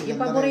 Yung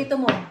Maganda paborito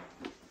rin. mo?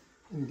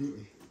 Hindi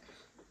eh.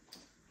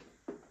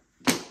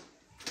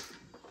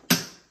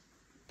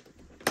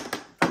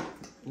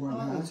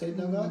 Wala. Side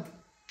na agad.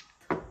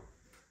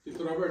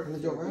 Tito Robert, Ano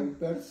Joker?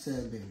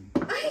 7.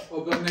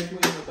 overnight mo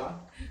yun ito?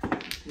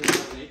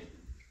 Overnight?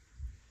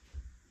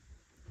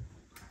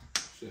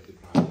 Shit.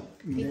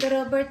 Tito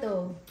Robert,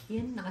 oh.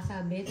 Yan,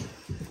 nakasabit.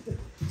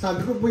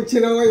 Sabi ko po yung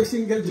sinawa yung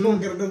single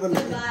joker naman.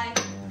 Bye.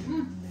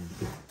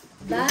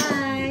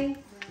 Bye!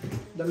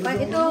 Pa,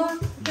 ito,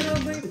 Tito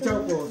Robert, Ikaw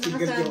po,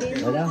 single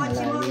nakasabit. joker. Wala,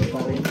 malayo pa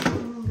rin.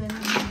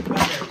 Ganun.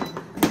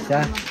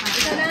 Siya.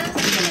 Ito lang.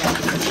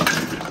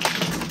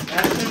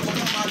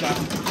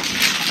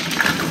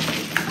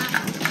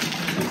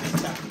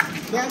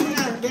 Kaya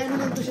ano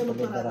lang to siya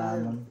magparaan.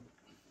 Daramon.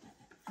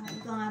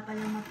 Ito nga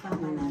pala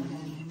magpapalaga.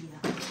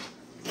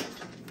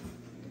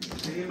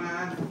 Sige,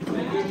 ma.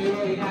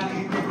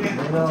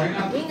 Pero,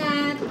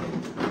 Ingat!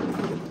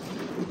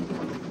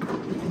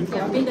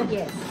 Jumping the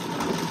guest.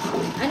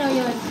 Ano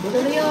yun?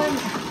 Dulo yun.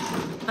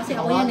 Kasi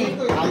ako yan eh.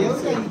 Ayaw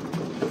siya.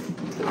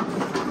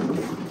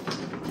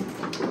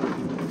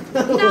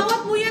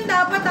 Tinawag mo yan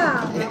dapat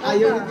ah.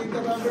 Ayaw ni Tito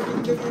Robert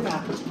yung gawin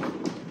ah.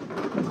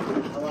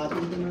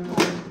 Awatin ko na.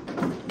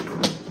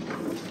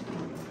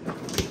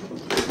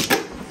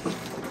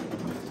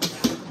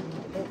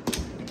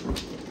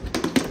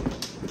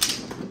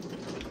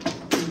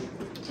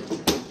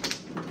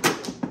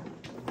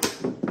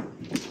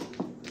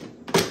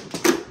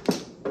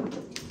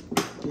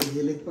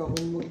 Hilig pa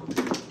akong mag...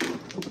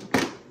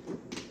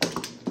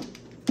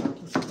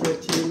 Tapos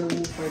stretching ng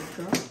 5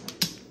 ka.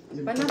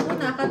 Paano po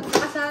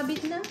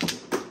nakasabit na?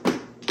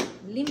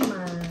 5.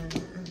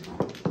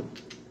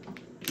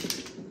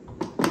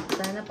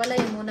 Sana pala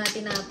yung muna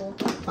tinapo.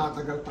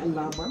 Tatagal pa ang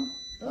laban.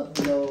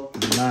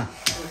 na.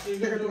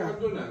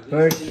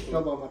 First.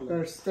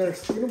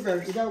 First. Sino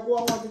first? Ikaw kuha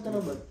ko ating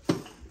taraban.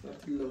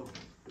 3.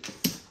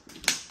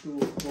 2,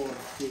 4,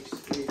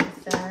 6,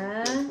 8, Sa...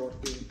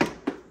 14.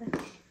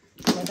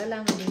 Baka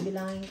lang,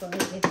 bibilangin ko.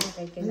 Ito,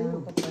 kaya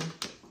kailangan ko pa.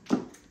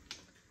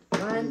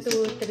 1,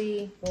 2,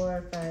 3, 4,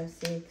 5,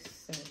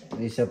 6, 7.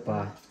 Isa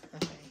pa.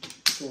 Okay.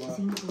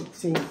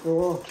 5.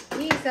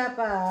 Isa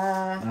pa.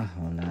 Ah,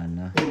 wala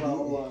na.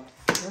 Kuha.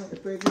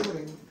 Pwede mo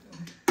rin.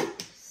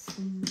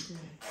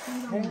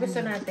 Ano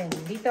gusto natin?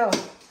 Dito.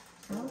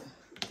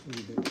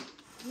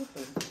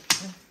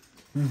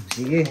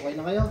 Sige. Okay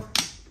na kayo?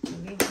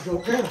 Sige.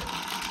 Joker.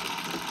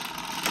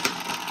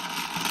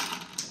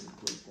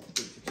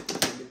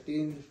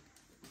 15.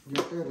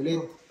 Joker. Ulit.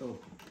 Ito.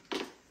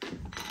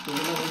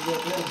 Tingnan lang ang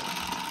Joker.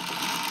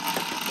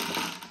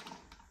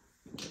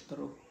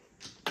 Taro.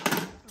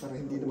 Para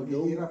hindi na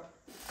maghihirap.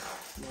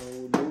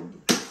 Mahulog.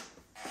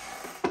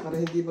 Para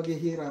hindi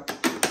maghihirap.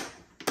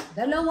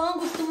 Dalawa ang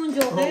gusto mong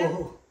joker?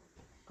 Oo.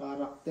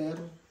 Karakter.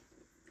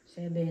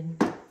 7.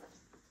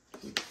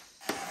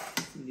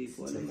 Hindi ko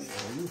alam. 6.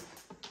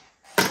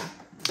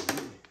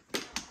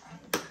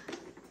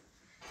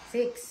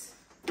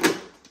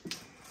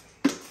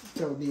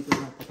 So, dito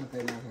dapat ang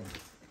kailangan.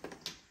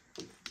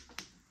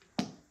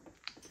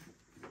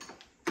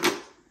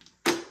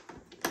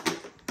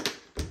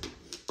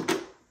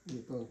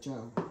 Dito ang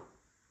chow.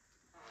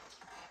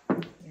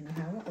 Yan ang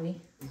hawak ko eh.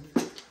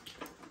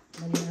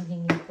 Mali ang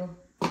hingi ko.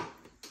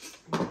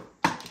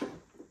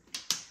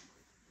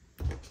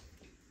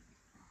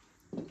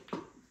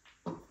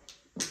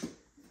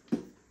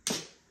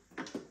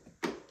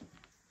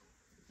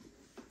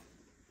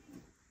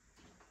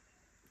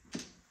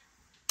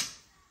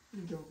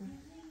 Joker.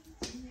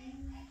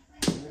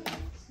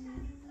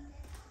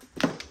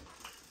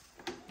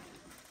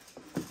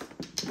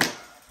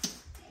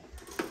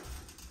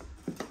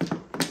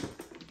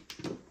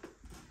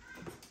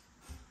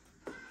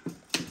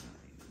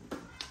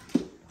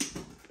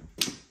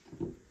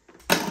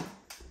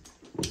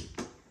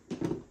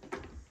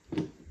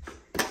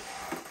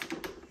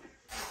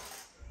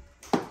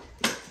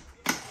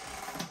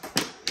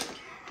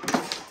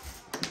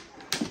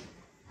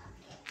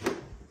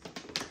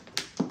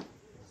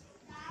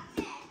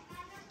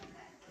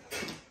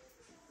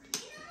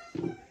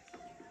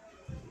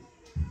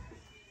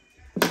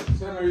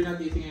 Sir, are you not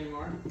eating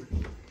anymore?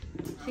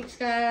 6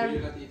 ka. Are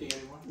you not eating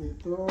anymore?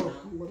 Ito,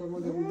 baka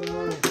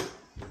maganda.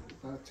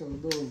 Kachaw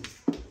doon.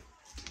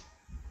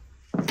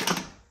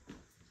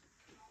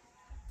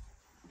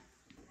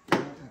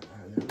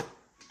 Ayan.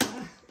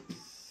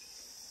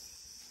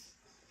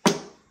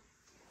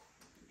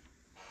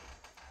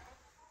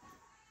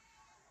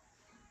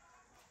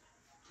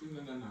 Sino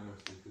nanalo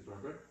si Tito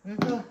Robert?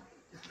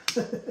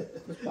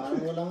 Tapos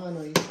parang walang ano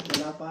eh.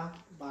 Wala pa.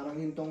 Parang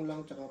hintong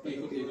lang tsaka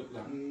Ikot-ikot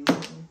lang.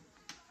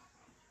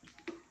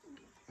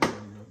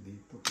 Ayun,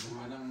 dito.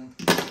 Kumanang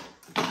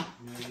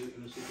may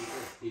ano si Tito,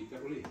 hika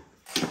uli.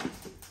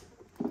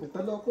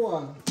 Natalo ko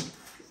ah.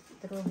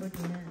 Robert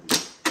na.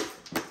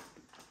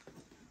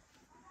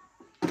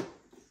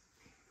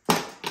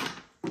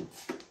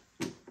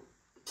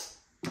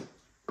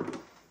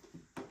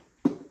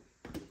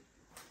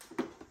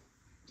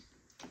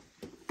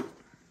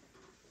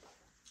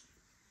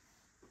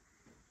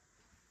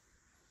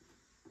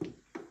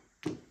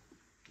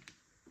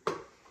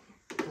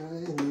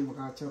 Ay, hindi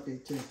makachaw kay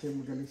Cheche.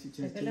 Magaling si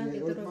Cheche Teka lang,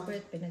 Tito ngayon.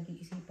 Robert,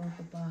 pinag-iisipan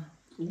ko pa.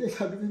 Hindi,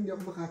 sabi ko hindi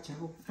ako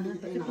makachaw. Hindi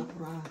tayo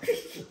nakapura.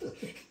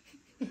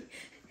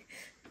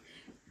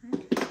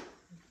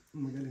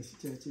 Magaling si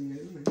Cheche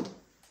ngayon eh.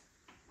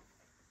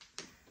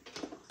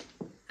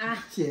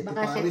 Shit,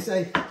 Baka Paris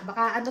ay.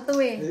 Baka ano to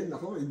eh. Eh,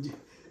 nako,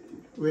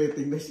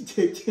 waiting na si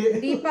Cheche.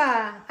 Hindi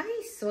pa.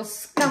 Ay,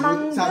 sus, Sabi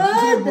ko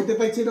sa'yo, kamanggod. buti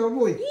pa yung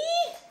sinobo eh.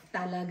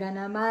 Talaga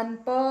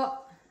naman po.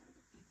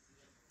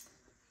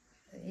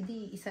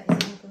 Edi,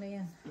 isa-isahin ko na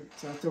yan.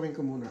 Satsawin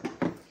ko muna.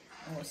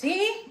 Oh,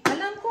 see?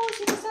 Alam ko,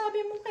 sinasabi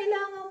mo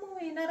kailangan mo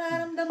eh.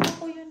 Nararamdaman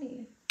ko yun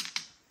eh.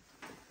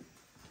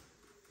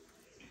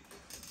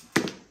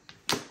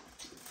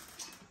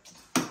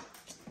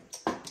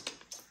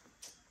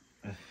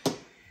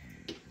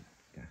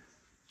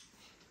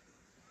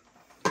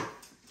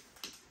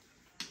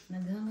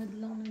 Naghangad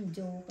lang ng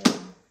joker.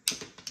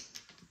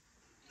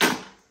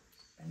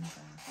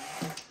 Pansa.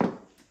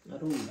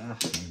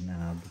 Ay,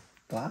 nabot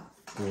pa.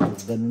 Puro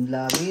ganun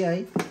lagi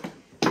ay.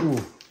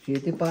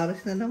 City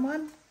Paris na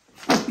naman.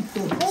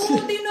 Oo,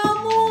 tinan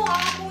mo.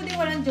 Ako di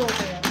walang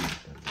joker.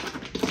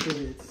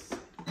 Spirits.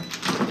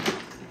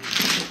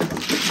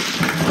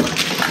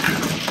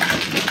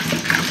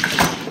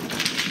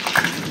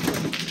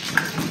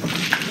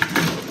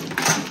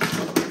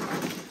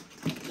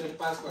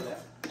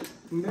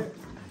 Hindi.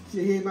 Si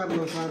Himar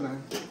no sana.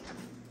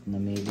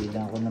 Namili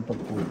lang ako ng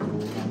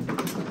pagpupuhan.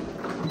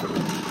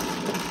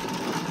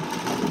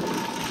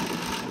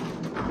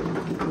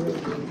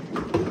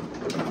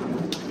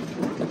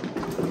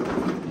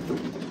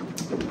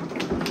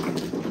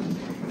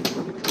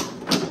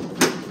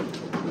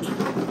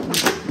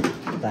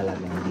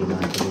 Talagang hindi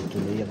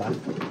matuloy-tuloy ba?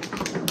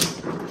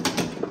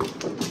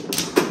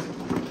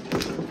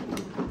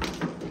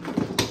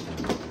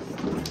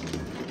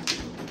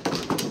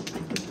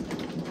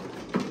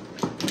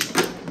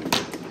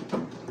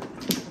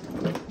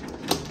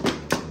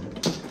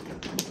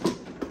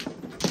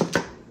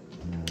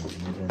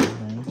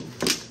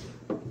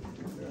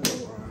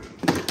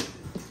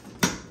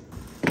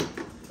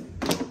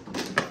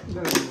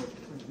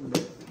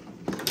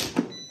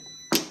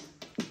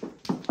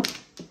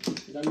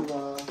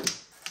 Dalawa.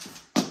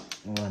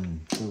 1,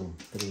 2,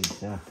 3,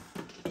 isa.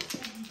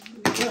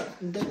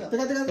 Teka.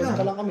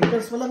 Wala kami.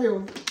 First pa lang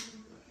yun.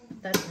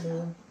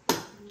 Tatlo.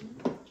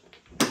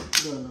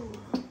 Dalawa.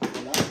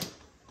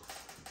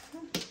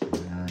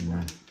 Wala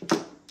na.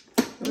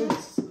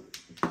 First.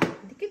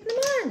 Dikit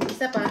naman.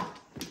 Isa pa.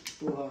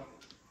 Kuha.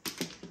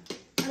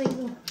 Aray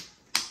mo.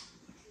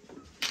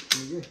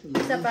 Sige.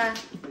 Isa pa.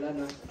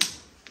 Wala na.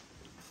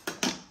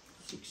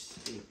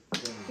 6,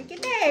 8,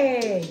 Dikit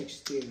eh.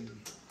 16.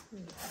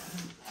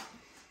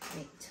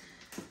 Wait.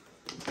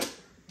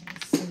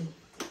 Let's see.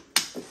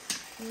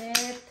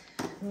 Let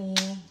me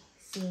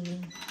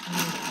see.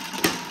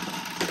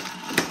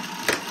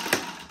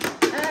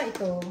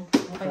 Ito.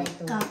 Okay,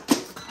 ito.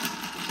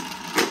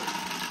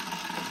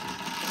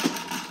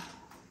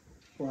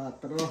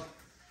 4.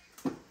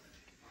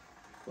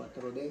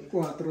 4 din.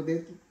 4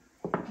 din.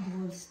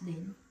 Balls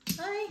din.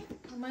 Ay,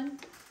 naman.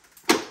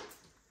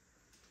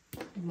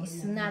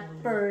 It's not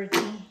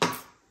pretty.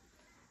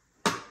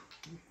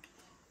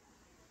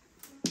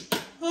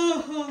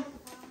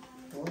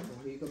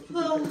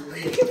 Oh,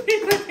 hikap si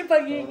Tito.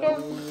 Pag-ikap.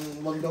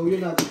 Wag daw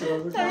yun natin.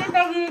 Robert. Sabi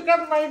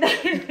pag-ikap may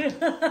dahil.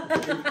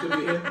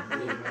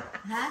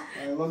 Ha?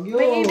 Ay, wag yun.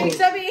 May ibig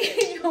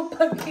sabihin yung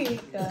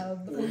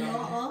pag-ikap.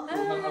 Oo.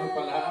 Ang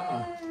pala ako.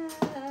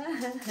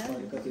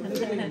 Sorry ka, Tito. Ano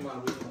yung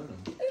umabot yung ano?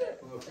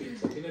 Mga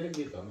pizza. Pinalig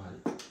dito, mahal.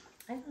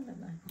 Ay, ano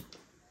naman.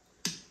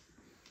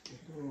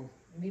 Ito.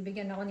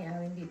 Bibigyan ako ni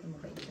Awin dito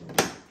mabait siya.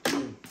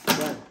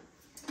 Yan.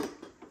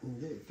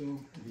 Hindi, ito.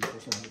 Dito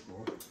sa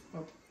ko.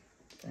 Up.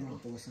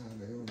 Makakuha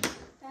sana yun.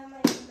 Tama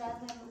yung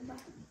gagawin ba?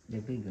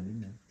 Gabi, gabi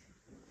na.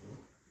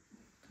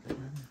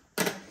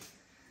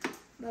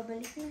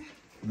 Babalik na.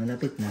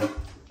 Malapit na.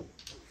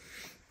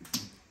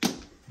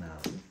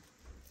 Wow.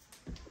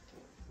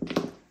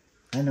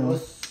 Ano?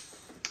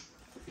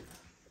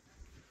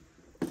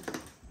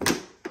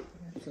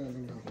 Sana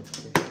na ako.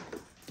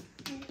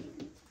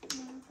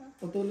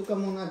 Tutulog ka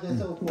muna dyan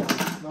sa upuan.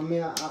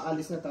 Mamaya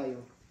aalis na tayo.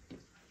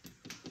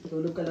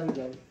 Tulog ka lang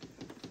dyan.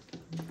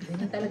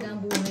 Ganyan talaga ang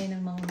buhay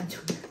ng mga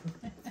mature.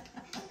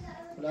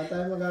 Wala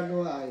tayong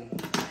magagawa ay.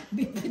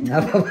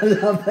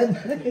 Napapalaban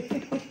na.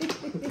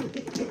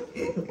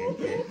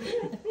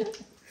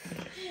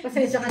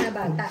 Pasensya ka na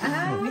bata.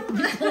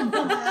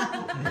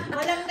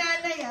 Walang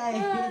nanay ay.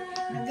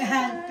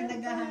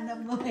 Pinaghahanap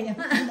buhay ang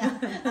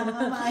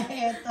mama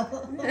ay eto.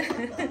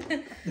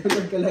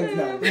 Tulog ka lang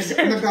dyan.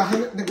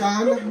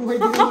 Naghahanap buhay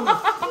din naman.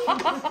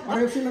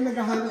 Pareho sila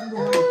naghahanap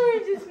buhay. Ay,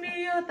 Diyos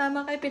mio.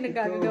 Tama kayo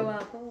pinagagagawa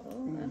ko.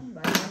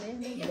 Bala na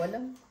yan.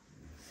 Walang.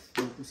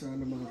 Ito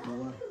sana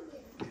makakuha.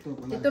 Ito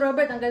pala. Tito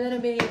Robert, ang ganda na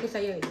binigay ko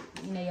sa'yo eh.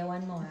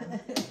 Inayawan mo ha.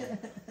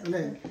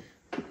 Alin?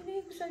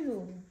 Binigay ko sa'yo.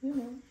 Yun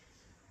o.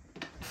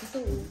 Ito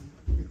o.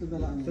 Ito na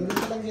lang. Tulog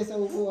ka lang dyan sa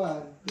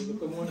upuan. Tulog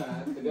ka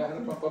muna.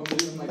 Naghahanap ang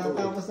pambili ng microwave.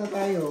 Tatapos na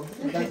tayo.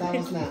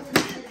 Tatapos na.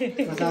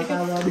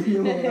 Masasawa din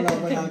yung mga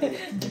kalaban natin.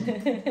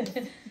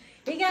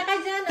 Higa ka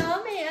dyan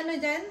oh. May ano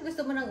dyan.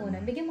 Gusto mo ng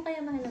unan. Bigyan mo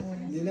kaya mahal ng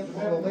unan. Hindi na po.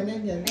 Okay na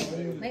yan.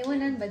 May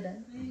unan ba doon?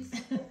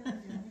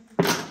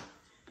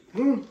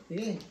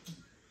 Sige.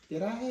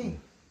 Tirahe.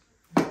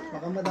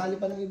 Baka madali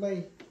pa ng iba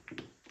eh.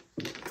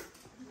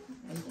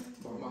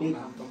 Fake.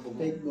 Ang pumulong.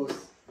 Fake boss.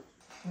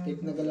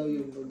 Fake na galaw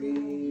yun.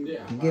 Hindi,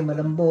 Sige,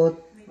 malambot.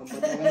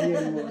 Mapatagal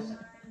yun, boss.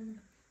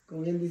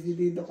 Kung hindi si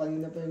Tito,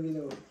 kanina pa yung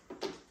ginawa.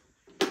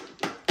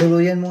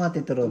 Tuluyan mo nga,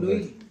 Tito Robert.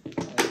 Tuloy.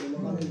 Ay,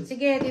 ginawa ka rin.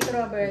 Sige, Tito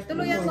Robert.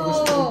 Tuluyan mo.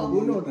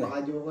 Bunot, baka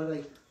joke ka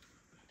rin.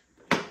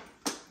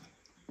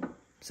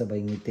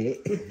 Sabay ngiti.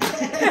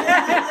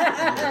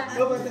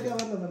 Babad na ka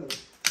naman.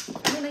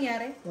 Ano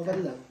nangyari? Babad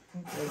lang.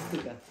 Pwede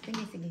ka.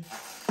 Sige, sige.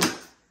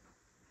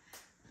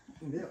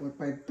 Hindi, ako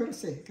 5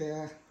 eh.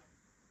 Kaya...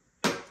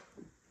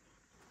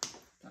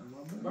 Tama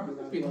ba?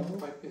 Bakit pinong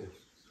 5 years?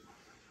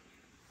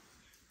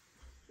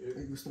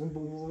 Ay, gusto kong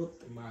bumulot.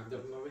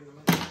 Mother na rin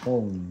naman.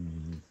 Kung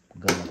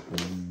galak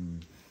kong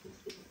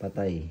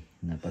patay.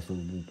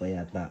 Napasubo pa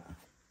yata.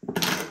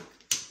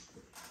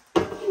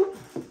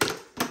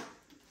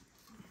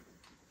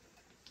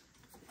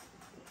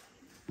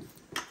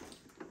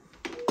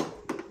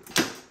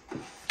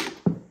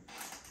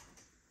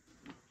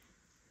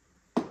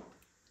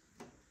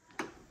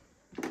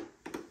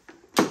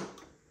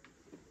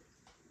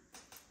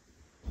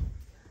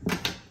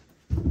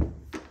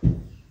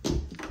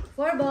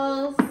 Four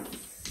balls.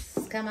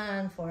 Come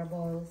on, 4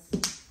 balls.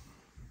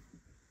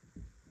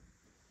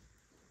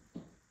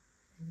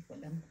 Hindi ko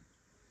alam.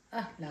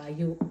 Ah,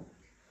 layo.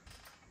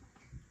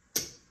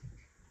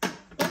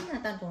 Huwag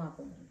natin ito nga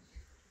po.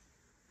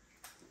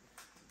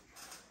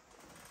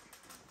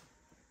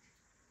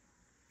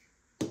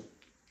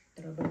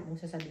 Robert, kung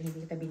sasabihin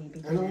hindi kita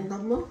binibigyan Anong na.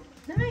 tap mo?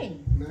 9.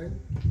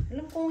 9.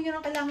 Alam ko yun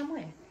ang kailangan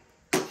mo eh.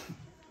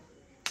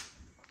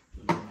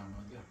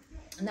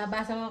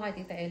 Nabasa ko kay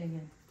Tita Ellen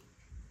yan.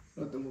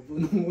 O,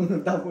 tumupuno mo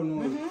ng tapon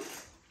mo.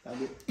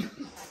 Sabi.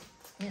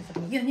 Yan,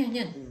 sabi niya,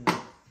 yan.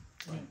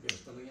 5 years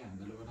talaga yan.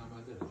 Dalawa na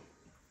mother.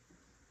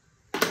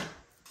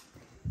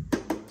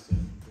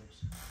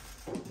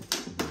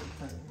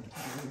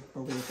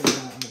 Pagkita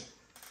na ako.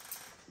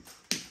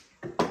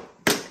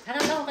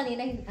 Akala ko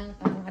kanina, ang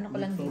ano ko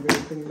lang dito.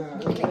 Pagkita na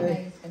ako. Hindi nila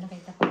inayos ko,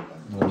 nakita ko ito.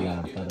 Wala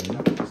pa rin.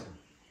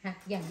 Ha,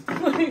 yan.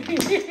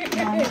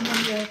 Dami naman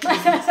weteng.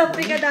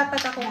 Masasabi ka dapat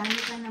ako. Dami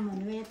ka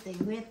naman weteng.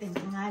 Weteng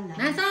pangalan.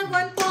 Nasaan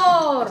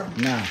 1-4?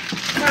 Na.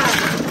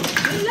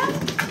 Yun lang.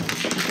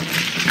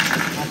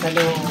 Nasa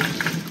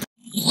loob.